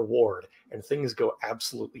deserve a reward, and things go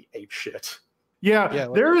absolutely apeshit. Yeah,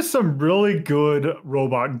 there is some really good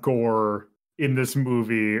robot gore in this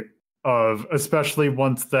movie, especially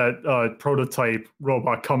once that prototype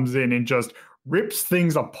robot comes in and just rips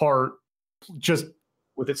things apart, just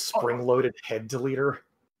with its spring-loaded head deleter.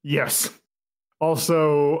 Yes.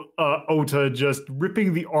 Also, Ota just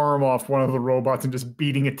ripping the arm off one of the robots and just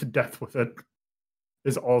beating it to death with it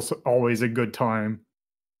is also always a good time.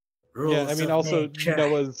 Yeah, I mean, also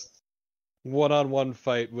Noah's one-on-one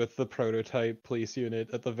fight with the prototype police unit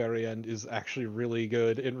at the very end is actually really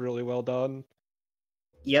good and really well done.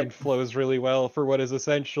 Yep. And flows really well for what is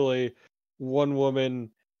essentially one woman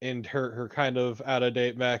and her kind of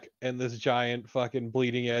out-of-date mech and this giant fucking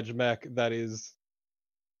bleeding edge mech that is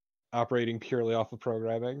operating purely off of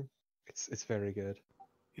programming. It's very good.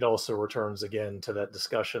 It also returns again to that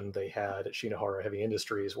discussion they had at Shinohara Heavy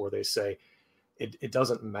Industries where they say it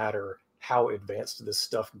doesn't matter how advanced this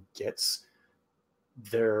stuff gets.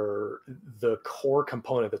 The core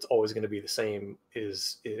component that's always going to be the same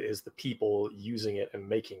is the people using it and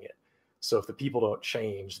making it. So if the people don't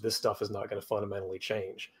change, this stuff is not going to fundamentally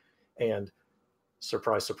change. And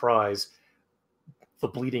surprise, surprise, the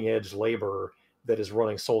bleeding edge labor that is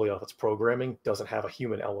running solely off its programming doesn't have a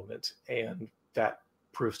human element, and that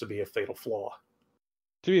proves to be a fatal flaw.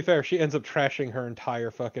 To be fair, she ends up trashing her entire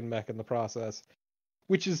fucking mech in the process.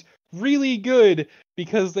 which is really good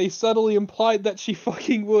because they subtly implied that she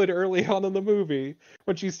fucking would early on in the movie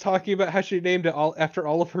when she's talking about how she named it all after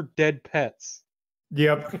all of her dead pets.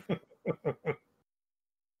 Yep.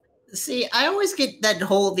 See, I always get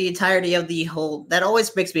the entirety of that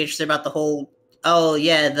always makes me interested about the whole, oh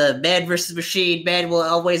yeah, the man versus machine, man will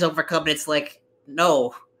always overcome. And it's like,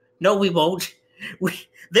 no, we won't.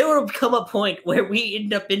 There will come a point where we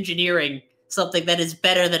end up engineering something that is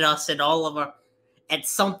better than us in all of our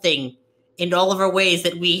ways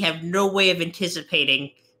that we have no way of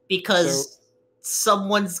anticipating because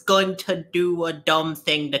someone's going to do a dumb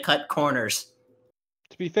thing to cut corners.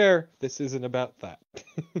 To be fair, this isn't about that.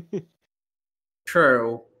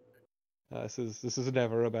 True. This is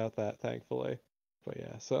never about that, thankfully. But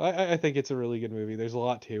yeah, so I think it's a really good movie. There's a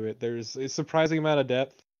lot to it. There's a surprising amount of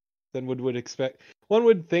depth than would expect. One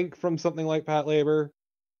would think from something like Patlabor,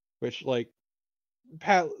 which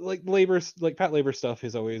Patlabor stuff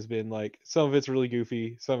has always been like some of it's really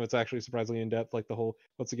goofy, some of it's actually surprisingly in depth, like the whole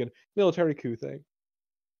once again military coup thing.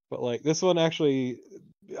 But like this one actually,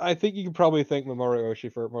 I think you could probably thank Mamoru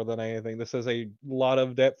Oshii for it more than anything. This has a lot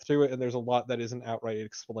of depth to it, and there's a lot that isn't outright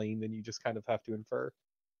explained, and you just kind of have to infer.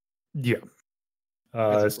 Yeah.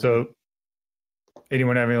 So,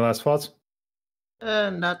 anyone have any last thoughts?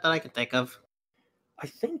 Not that I can think of. I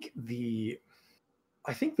think the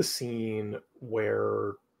scene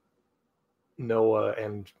where Noah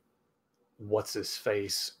and what's his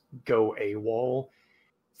face go AWOL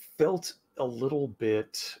felt a little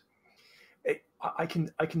bit. I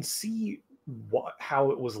can see how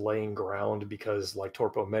it was laying ground because, like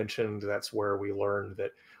Torpo mentioned, that's where we learned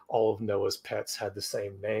that all of Noah's pets had the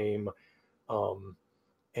same name,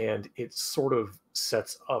 and it sort of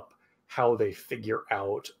sets up how they figure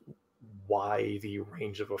out why the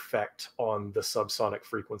range of effect on the subsonic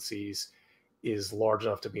frequencies is large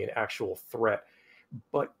enough to be an actual threat.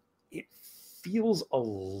 But it feels a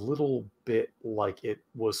little bit like it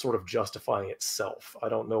was sort of justifying itself. I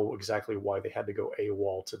don't know exactly why they had to go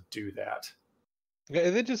AWOL to do that.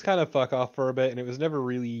 It just kind of fuck off for a bit, and it was never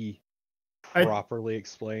really properly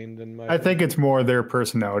explained. In my opinion. Think it's more their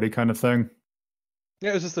personality kind of thing. Yeah,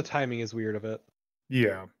 it was just the timing is weird of it.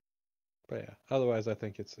 Yeah. But yeah, otherwise I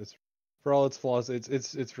think it's for all its flaws,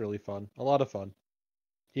 it's really fun. A lot of fun.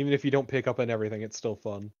 Even if you don't pick up on everything, it's still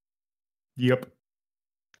fun. Yep.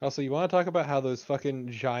 Also, you want to talk about how those fucking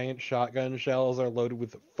giant shotgun shells are loaded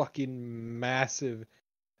with fucking massive,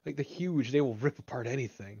 like the huge, they will rip apart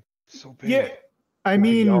anything. So big. Yeah. I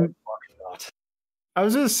mean, I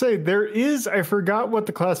was going to say, I forgot what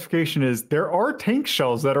the classification is. There are tank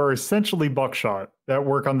shells that are essentially buckshot that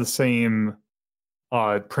work on the same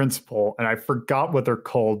principle, and I forgot what they're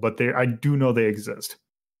called, but I do know they exist.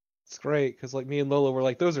 It's great, because like me and Lola were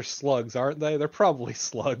like, those are slugs, aren't they? They're probably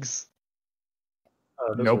slugs.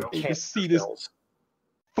 Nope. You just see this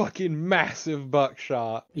fucking massive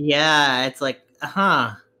buckshot. Yeah, it's like,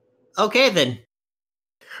 okay then.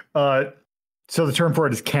 So the term for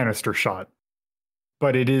it is canister shot.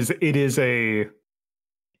 But it's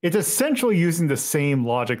essentially using the same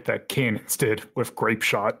logic that cannons did with grape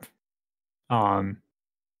shot.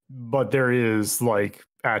 But there is like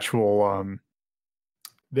actual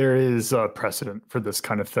there is a precedent for this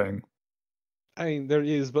kind of thing. I mean, there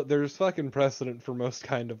is, but there's fucking precedent for most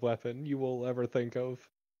kind of weapon you will ever think of.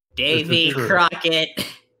 Davy Crockett.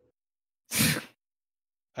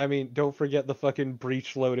 I mean, don't forget the fucking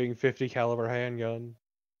breech-loading 50 caliber handgun.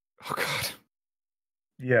 Oh god.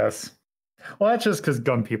 Yes. Well, that's just because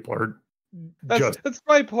gun people are. That's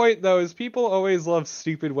my point, though. Is people always love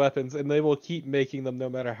stupid weapons, and they will keep making them no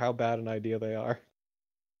matter how bad an idea they are.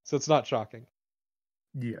 So it's not shocking.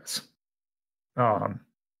 Yes.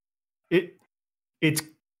 It's.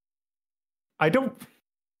 I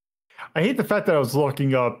hate the fact that I was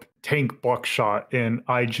looking up tank buckshot, and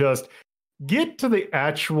I just get to the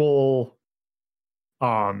actual.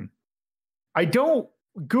 I don't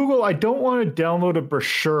want to download a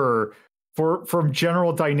brochure from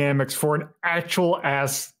General Dynamics for an actual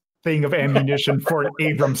ass thing of ammunition for an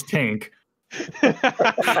Abrams tank.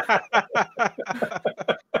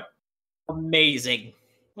 Amazing.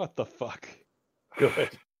 What the fuck? Good.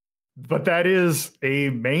 But that is a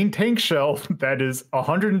main tank shell that is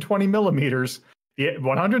 120 millimeters.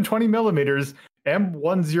 120 millimeters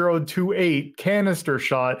M1028 canister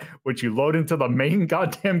shot, which you load into the main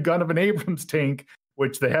goddamn gun of an Abrams tank,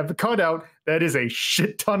 which they have the cutout. That is a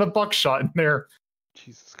shit ton of buckshot in there.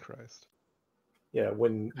 Jesus Christ. Yeah,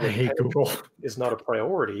 when I hate Google is not a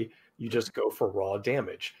priority, you just go for raw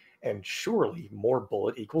damage. And surely more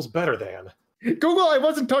bullet equals better than. Google, I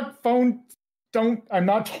wasn't talking phone. I'm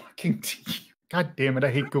not talking to you. God damn it,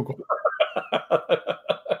 I hate Google.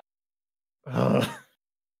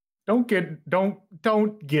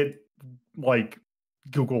 Don't get like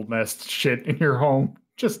Google Nest shit in your home.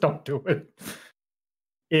 Just don't do it.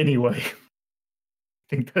 Anyway,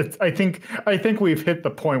 I think we've hit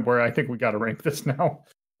the point where I think we got to rank this now.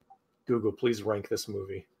 Google, please rank this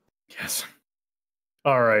movie. Yes.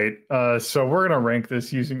 All right. So we're gonna rank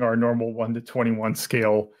this using our normal 1 to 21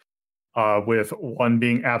 scale, with 1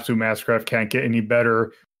 being absolute mastercraft, can't get any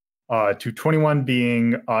better, to 21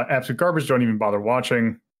 being absolute garbage, don't even bother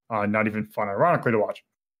watching, not even fun, ironically, to watch.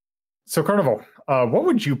 So Carnival, what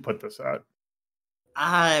would you put this at?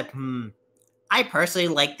 I personally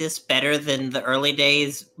like this better than the early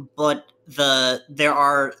days, but there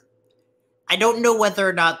are. I don't know whether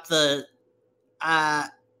or not I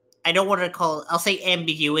don't want to call. I'll say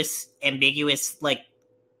ambiguous like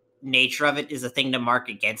nature of it is a thing to mark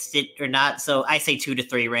against it or not. So I say 2 to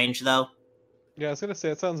 3 range though. Yeah, I was gonna say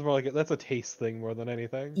it sounds more like that's a taste thing more than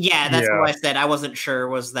anything. Yeah, that's what I said. I wasn't sure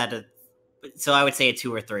was that so I would say a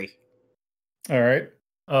 2 or 3. All right,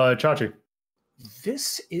 Chachi.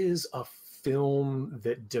 This is a film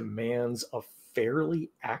that demands a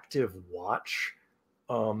fairly active watch,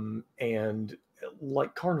 and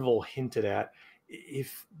like Carnival hinted at,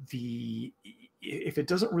 if it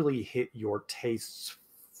doesn't really hit your tastes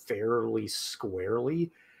fairly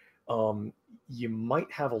squarely, you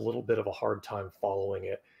might have a little bit of a hard time following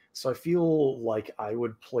it. So I feel like I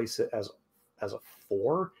would place it as a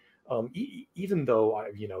 4. Even though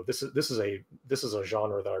this is a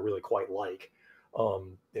genre that I really quite like.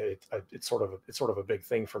 It's sort of a big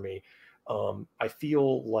thing for me. I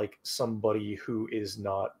feel like somebody who is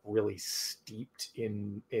not really steeped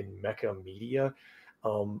in mecha media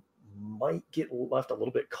might get left a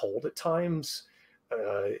little bit cold at times.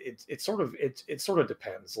 It sort of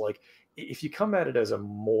depends. Like, if you come at it as a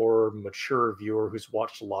more mature viewer who's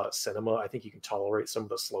watched a lot of cinema, I think you can tolerate some of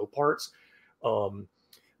the slow parts.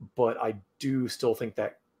 But I do still think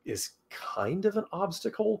that is kind of an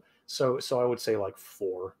obstacle. So I would say like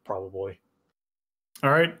 4 probably. All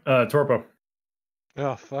right, Torpo.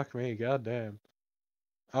 Oh, fuck me, goddamn.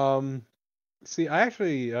 See, I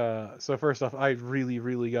actually, so first off, I really,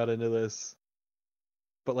 really got into this,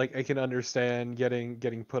 but like I can understand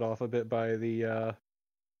getting put off a bit by the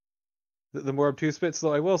more obtuse bits.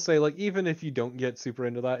 Though I will say, like, even if you don't get super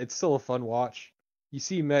into that, it's still a fun watch. You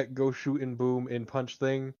see Mech go shoot and boom and punch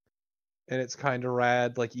thing, and it's kind of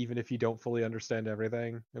rad. Like, even if you don't fully understand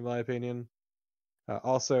everything, in my opinion.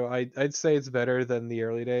 Also, I'd say it's better than the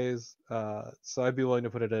early days. So I'd be willing to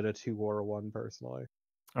put it at a 2 or a 1 personally.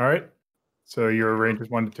 All right. So your range is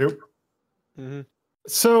 1 to 2. Mm-hmm.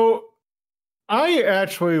 So I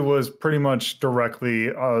actually was pretty much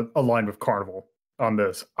directly aligned with Carnival on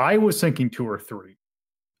this. I was thinking 2 or 3,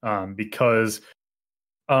 because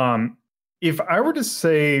if I were to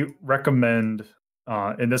say recommend,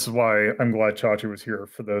 and this is why I'm glad Chachi was here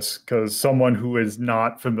for this, because someone who is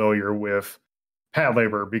not familiar with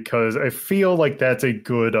Patlabor, because I feel like that's a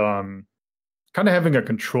good kind of having a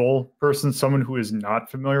control person, someone who is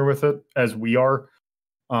not familiar with it as we are.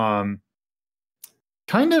 Kind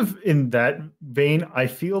of in that vein, I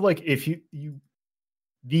feel like if you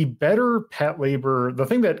the better Patlabor, the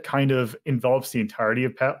thing that kind of envelops the entirety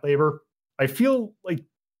of Patlabor, I feel like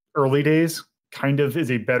early days kind of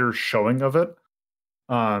is a better showing of it.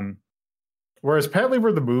 Whereas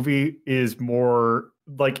Patlabor the movie is more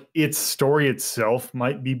like its story itself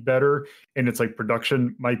might be better, and its like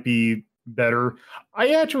production might be better.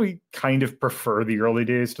 I actually kind of prefer the early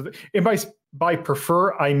days to and by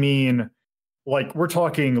prefer I mean like we're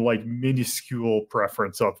talking like minuscule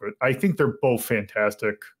preference of it. I think they're both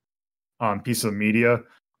fantastic pieces of media.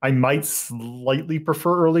 I might slightly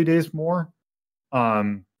prefer early days more,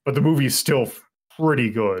 but the movie is still pretty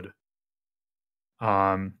good.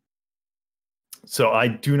 So I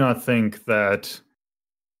do not think that,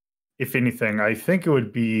 if anything, I think it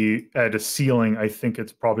would be at a ceiling. I think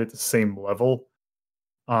it's probably at the same level.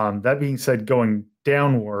 That being said, going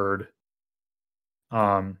downward,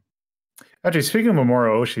 actually, speaking of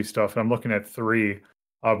Mamoru Oshii stuff, I'm looking at 3.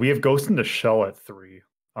 We have Ghost in the Shell at 3.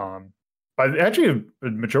 But actually,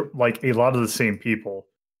 like a lot of the same people,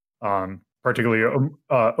 particularly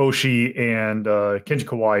Oshii and Kenji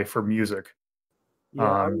Kawai for music. Yeah,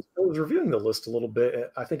 I was reviewing the list a little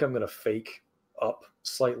bit. I think I'm going to fake up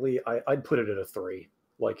slightly. I'd put it at a 3.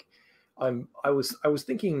 Like, I was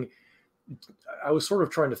thinking, I was sort of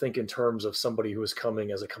trying to think in terms of somebody who is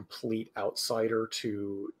coming as a complete outsider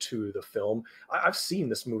to the film. I've seen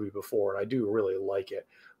this movie before, and I do really like it.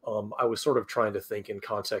 I was sort of trying to think in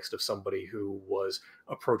context of somebody who was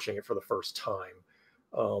approaching it for the first time.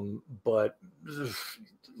 But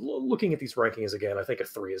looking at these rankings again, I think a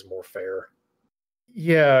 3 is more fair.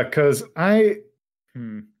 Yeah, because so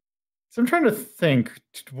I'm trying to think.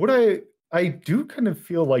 Would I do kind of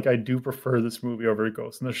feel like I do prefer this movie over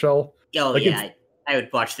Ghost in the Shell. Oh Like, yeah, I would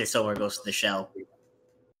watch this over Ghost in the Shell.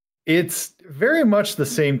 It's very much the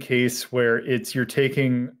same case where you're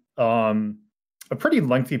taking a pretty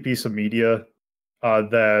lengthy piece of media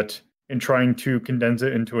that and trying to condense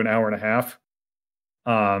it into an hour and a half.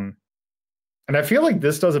 And I feel like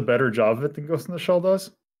this does a better job of it than Ghost in the Shell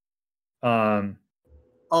does.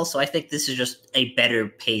 Also, I think this is just a better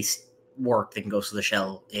paced work than Ghost in the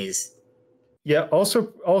Shell is. Yeah,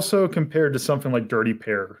 also compared to something like Dirty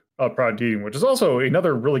Pair, Product Eating, which is also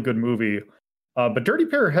another really good movie. But Dirty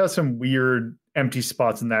Pair has some weird empty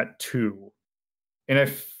spots in that too. And I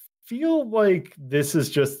feel like this is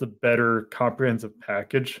just the better comprehensive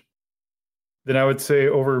package than I would say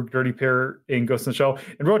over Dirty Pair in Ghost in the Shell.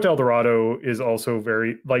 And Road to El Dorado is also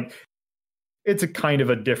very, like, it's a kind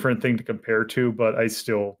of a different thing to compare to, but I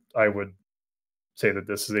would say that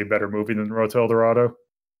this is a better movie than Road to El Dorado.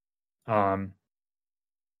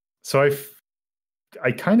 So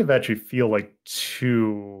I kind of actually feel like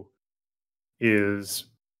 2 is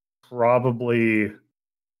probably,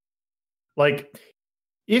 like,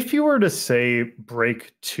 if you were to say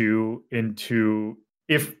break 2 into,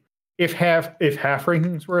 if half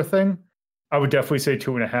rankings were a thing, I would definitely say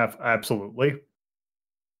 2.5, absolutely.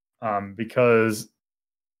 Because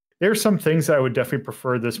there's some things I would definitely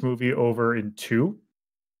prefer this movie over in 2.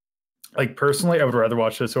 Like, personally, I would rather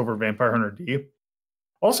watch this over Vampire Hunter D.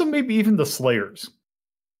 Also, maybe even The Slayers.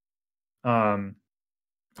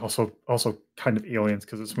 Also kind of Aliens,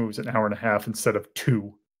 because this movie's an hour and a half instead of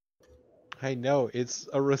 2. I know, it's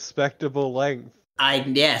a respectable length.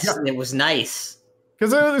 It was nice.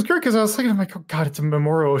 Because it was great, because I was thinking, I'm like, oh god, it's a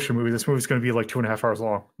Memorial Ocean movie. This movie's going to be like 2.5 hours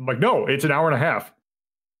long. I'm like, no, it's an hour and a half.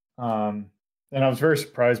 And I was very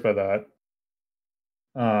surprised by that.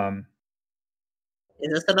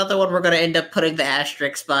 Is this another one we're going to end up putting the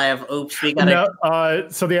asterisks by of oops, we got to... No,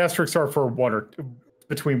 so the asterisks are for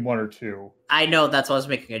between 1 or 2. I know, that's what I was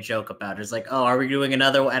making a joke about. It's like, oh, are we doing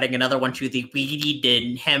adding another one to the we need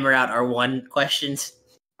to hammer out our 1 questions?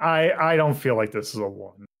 I don't feel like this is a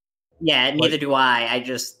 1. Yeah, neither do I. I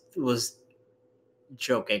just was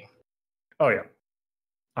joking. Oh yeah.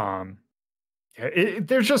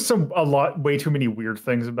 There's just way too many weird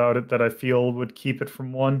things about it that I feel would keep it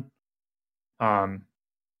from 1. I'm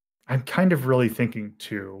kind of really thinking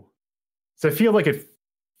 2. So I feel like it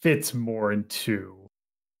fits more in 2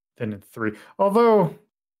 than in 3. Although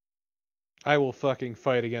I will fucking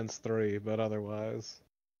fight against 3, but otherwise.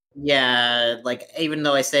 Yeah, like, even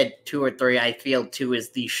though I said 2 or 3, I feel 2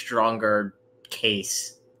 is the stronger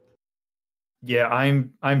case. Yeah,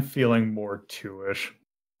 I'm feeling more 2-ish.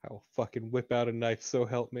 I will fucking whip out a knife, so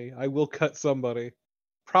help me. I will cut somebody.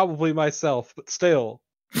 Probably myself, but still.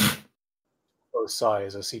 Both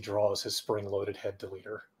sighs as he draws his spring-loaded head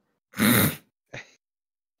deleter.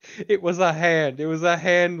 It was a hand. It was a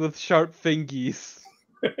hand with sharp fingies.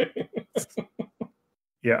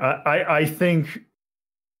 Yeah, I think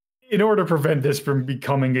in order to prevent this from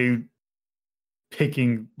becoming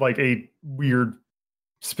picking like a weird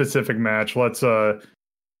specific match,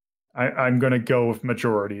 I'm gonna go with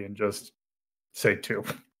majority and just say 2.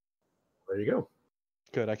 There you go.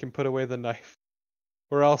 Good, I can put away the knife.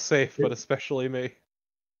 We're all safe, but especially me.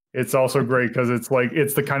 It's also great because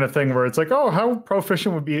it's the kind of thing where it's like, oh, how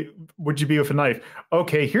proficient would you be with a knife?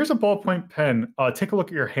 Okay, here's a ballpoint pen. Take a look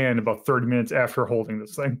at your hand about 30 minutes after holding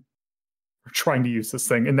this thing. Or trying to use this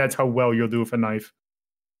thing, and that's how well you'll do with a knife.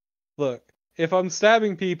 Look, if I'm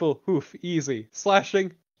stabbing people, oof, easy.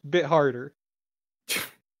 Slashing, bit harder.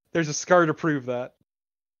 There's a scar to prove that.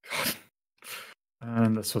 God.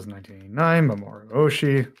 And this was 1989, Mamoru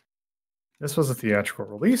Oshii. This was a theatrical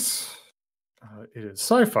release. It is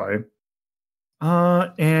sci-fi.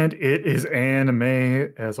 And it is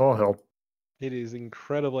anime as all hell. It is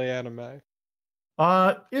incredibly anime.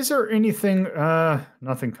 Is there anything,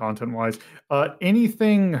 nothing content-wise,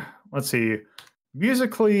 anything, let's see,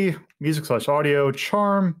 musically, music/audio,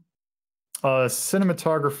 charm,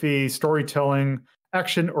 cinematography, storytelling,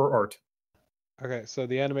 action, or art? Okay, so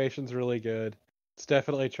the animation's really good. It's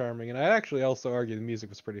definitely charming, and I'd actually also argue the music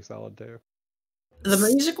was pretty solid too. The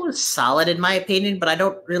music was solid in my opinion, but I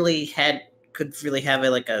don't really could have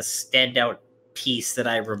a standout piece that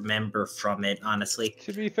I remember from it, honestly.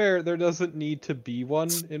 To be fair, there doesn't need to be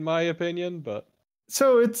one, in my opinion, but...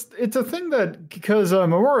 So it's a thing that, because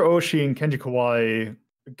Mamoru Oshii and Kenji Kawai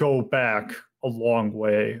go back a long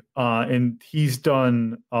way, and he's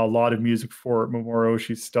done a lot of music for Mamoru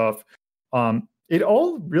Oshii stuff. it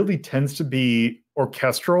all really tends to be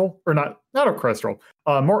orchestral, or not orchestral,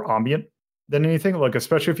 more ambient than anything. Like,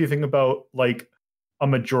 especially if you think about like a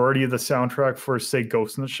majority of the soundtrack for, say,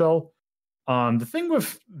 Ghost in the Shell. The thing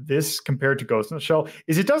with this compared to Ghost in the Shell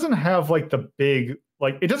is it doesn't have like the big,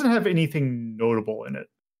 like it doesn't have anything notable in it.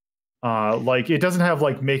 Like it doesn't have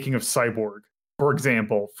like Making of Cyborg, for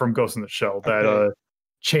example, from Ghost in the Shell, that Okay.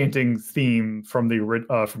 chanting theme from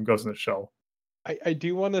from Ghost in the Shell. I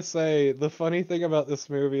do want to say the funny thing about this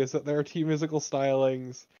movie is that there are two musical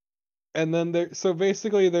stylings, and then so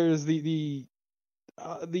basically there's the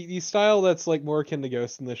style that's like more akin to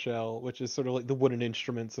Ghost in the Shell, which is sort of like the wooden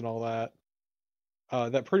instruments and all that.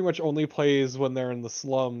 That pretty much only plays when they're in the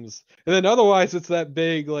slums, and then otherwise it's that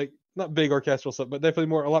big, like not big orchestral stuff, but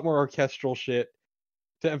definitely a lot more orchestral shit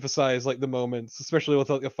to emphasize like the moments, especially with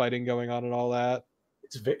like the fighting going on and all that.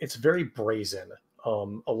 It's very brazen. A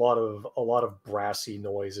lot of brassy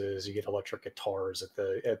noises. You get electric guitars at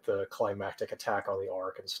the climactic attack on the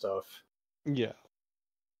Ark and stuff. Yeah.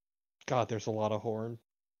 God, there's a lot of horn.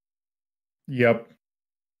 Yep.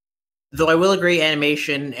 Though I will agree,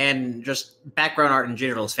 animation and just background art in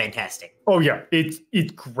general is fantastic. Oh yeah, it's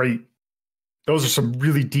great. Those are some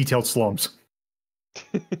really detailed slums.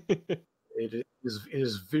 It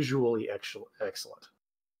is visually excellent.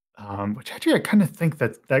 Which actually I kind of think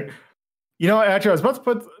that actually I was about to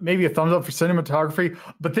put maybe a thumbs up for cinematography,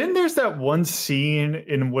 but then there's that one scene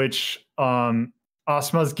in which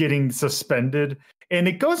Asma's getting suspended, and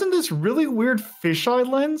it goes in this really weird fisheye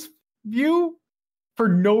lens view for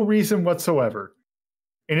no reason whatsoever.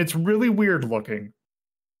 And it's really weird looking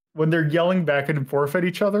when they're yelling back and forth at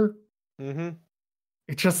each other. Mm-hmm.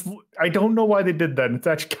 It just, I don't know why they did that. It's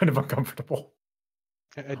actually kind of uncomfortable.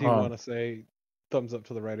 I do want to say thumbs up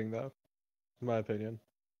to the writing, though, in my opinion.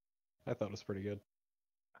 I thought it was pretty good.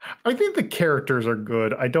 I think the characters are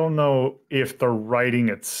good. I don't know if the writing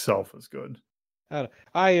itself is good.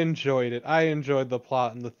 I enjoyed it. I enjoyed the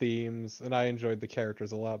plot and the themes, and I enjoyed the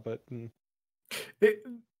characters a lot, but...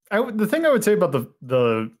 The thing I would say about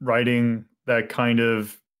the writing that kind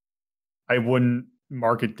of I wouldn't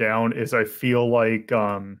mark it down is I feel like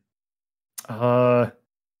I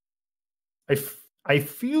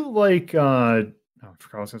feel like I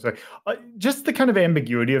forgot what I was gonna say. Just the kind of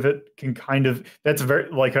ambiguity of it can kind of, that's very,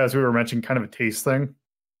 like as we were mentioning, kind of a taste thing.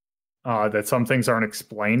 That some things aren't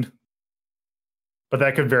explained, but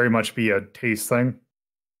that could very much be a taste thing.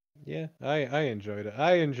 Yeah, I enjoyed it.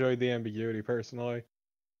 I enjoyed the ambiguity personally.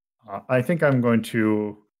 I think I'm going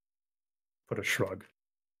to put a shrug.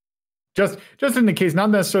 Just in the case,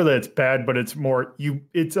 not necessarily that it's bad, but it's more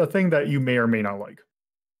it's a thing that you may or may not like.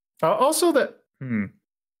 Also, that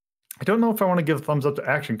I don't know if I want to give a thumbs up to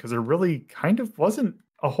action because there really kind of wasn't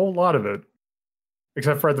a whole lot of it,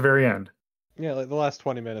 except for at the very end. Yeah, like the last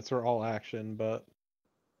 20 minutes were all action, but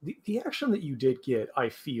the action that you did get, I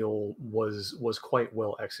feel, was quite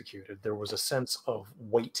well executed. There was a sense of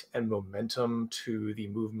weight and momentum to the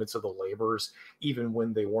movements of the labors, even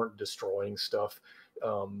when they weren't destroying stuff.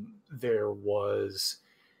 There was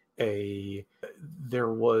a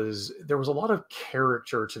lot of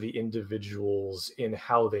character to the individuals in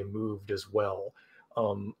how they moved as well.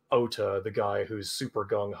 Ota, the guy who's super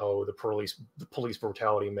gung ho, the police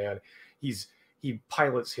brutality man, he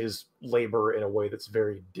pilots his labor in a way that's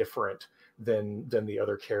very different than the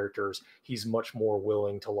other characters. He's much more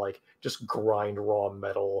willing to like just grind raw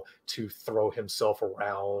metal, to throw himself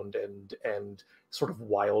around and sort of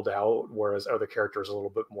wild out, whereas other characters are a little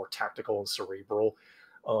bit more tactical and cerebral.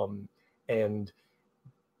 And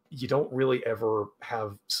you don't really ever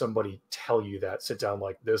have somebody tell you that, sit down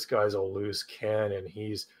like, this guy's a loose cannon,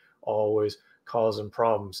 he's always causing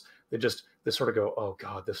problems. They sort of go, oh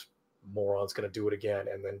god, this moron's gonna do it again,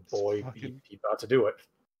 and then boy, he about to do it.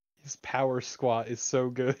 His power squat is so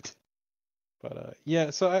good. But yeah,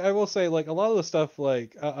 so I will say, like, a lot of the stuff,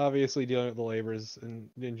 like obviously dealing with the labors in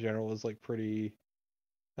general is like pretty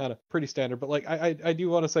standard. But like I do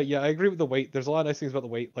want to say, yeah, I agree with the weight. There's a lot of nice things about the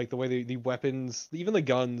weight, like the way the weapons, even the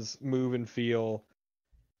guns, move and feel.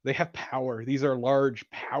 They have power. These are large,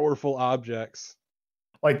 powerful objects.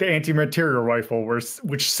 Like the anti-material rifle,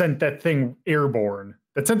 which sent that thing airborne.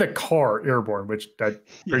 That sent that car airborne, which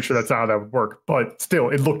pretty sure that's not how that would work. But still,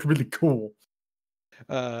 it looked really cool.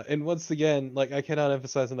 And once again, like, I cannot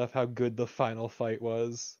emphasize enough how good the final fight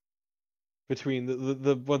was between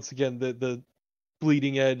the once again the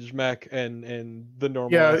bleeding edge mech and the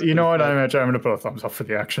normal. Yeah, you know what? I'm going to put a thumbs up for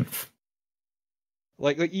the action.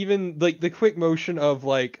 Like even like the quick motion of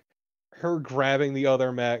like her grabbing the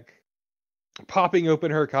other mech, popping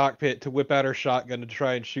open her cockpit to whip out her shotgun to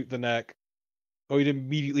try and shoot the neck. Oh, he'd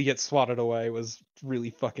immediately get swatted away was really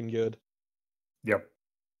fucking good. Yep.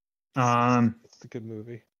 It's a good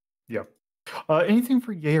movie. Yep. Anything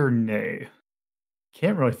for yay or nay?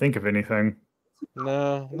 Can't really think of anything.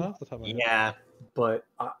 No, not off the top of my head. Yeah. But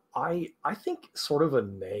I think sort of a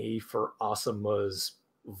nay for Asamu's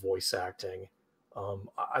voice acting.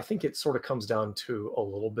 I think it sort of comes down to a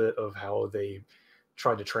little bit of how they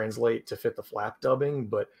tried to translate to fit the flap dubbing,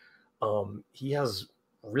 but he has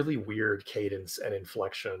really weird cadence and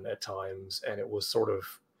inflection at times, and it was sort of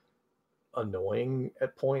annoying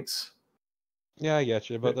at points. Yeah, I get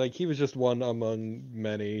you, but like he was just one among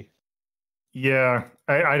many. Yeah,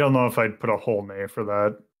 I don't know if I'd put a whole nay for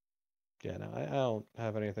that. Yeah, no, I don't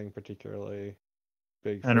have anything particularly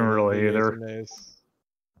big. I don't for really the yays either. and nays.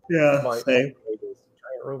 Yeah. My Same.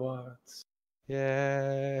 giant robots.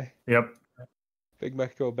 Yay! Yep. Big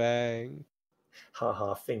Mech go bang.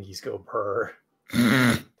 Haha, thingies go purr.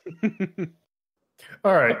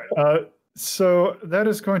 All right. So that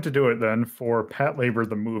is going to do it then for Patlabor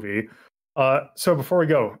the movie. So before we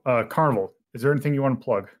go, Carnival, is there anything you want to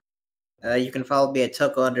plug? You can follow me at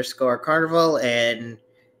Toko_Carnival,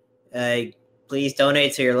 and please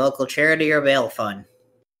donate to your local charity or bail fund.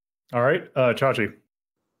 All right, Chachi.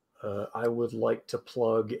 I would like to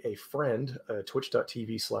plug a friend,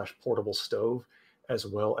 twitch.tv/portable stove, as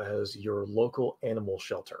well as your local animal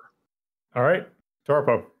shelter. All right,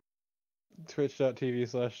 Torpo.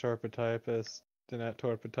 Twitch.tv/Torpotypist and at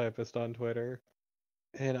Torpotypist on Twitter.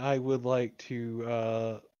 And I would like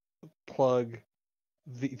to plug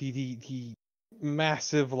the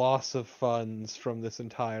massive loss of funds from this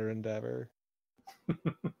entire endeavor.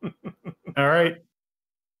 All right.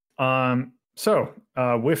 So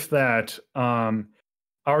with that,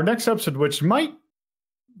 our next episode, which might,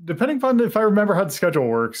 depending upon if I remember how the schedule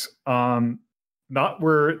works, not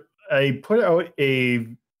where I put out a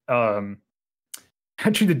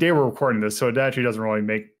actually the day we're recording this, so it actually doesn't really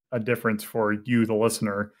make a difference for you, the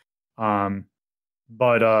listener.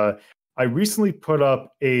 But I recently put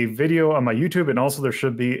up a video on my YouTube, and also there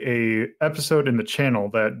should be a episode in the channel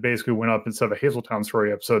that basically went up instead of a Hazeltown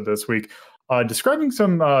Story episode this week, describing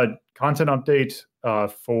some content update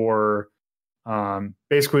for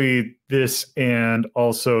basically this and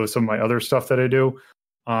also some of my other stuff that I do.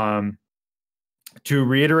 To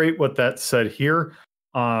reiterate what that said here,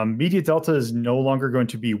 Media Delta is no longer going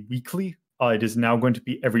to be weekly. It is now going to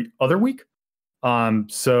be every other week.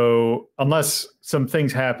 So unless some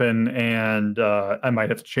things happen and I might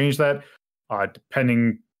have to change that,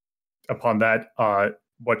 depending upon that,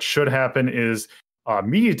 what should happen is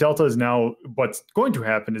Media Delta is now, what's going to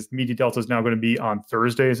happen is Media Delta is now going to be on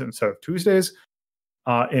Thursdays instead of Tuesdays.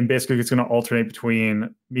 And basically it's going to alternate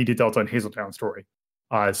between Media Delta and Hazeltown Story.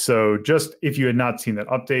 So just if you had not seen that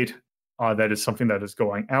update, that is something that is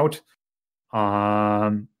going out.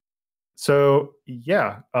 So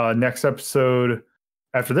yeah, next episode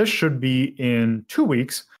after this should be in 2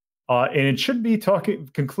 weeks, and it should be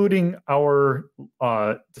concluding our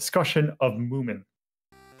discussion of Moomin.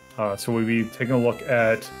 So we'll be taking a look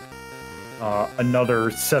at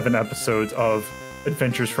another 7 episodes of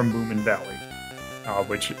Adventures from Moomin Valley,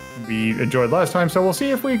 which we enjoyed last time. So we'll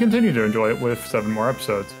see if we continue to enjoy it with 7 more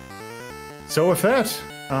episodes. So with that,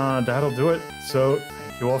 that'll do it. So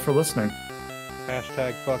thank you all for listening.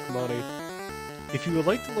 #fuckmoney. If you would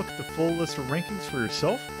like to look at the full list of rankings for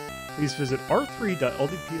yourself, please visit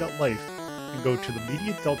r3.ldp.life and go to the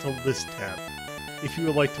Media Delta list tab. If you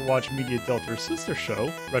would like to watch Media Delta's sister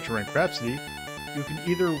show, Retro Rank Rhapsody, you can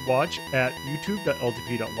either watch at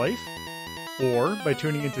youtube.ldp.life or by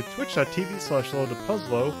tuning into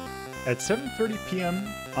twitch.tv/LoadedPuzzlo at 7:30 p.m.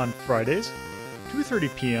 on Fridays, 2:30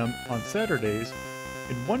 p.m. on Saturdays,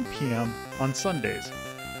 and 1 p.m. on Sundays.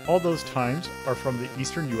 All those times are from the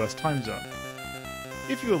Eastern U.S. time zone.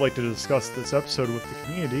 If you would like to discuss this episode with the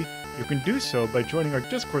community, you can do so by joining our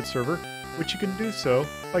Discord server, which you can do so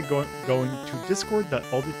by going to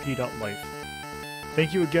discord.ldp.life.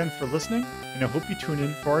 Thank you again for listening, and I hope you tune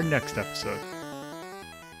in for our next episode.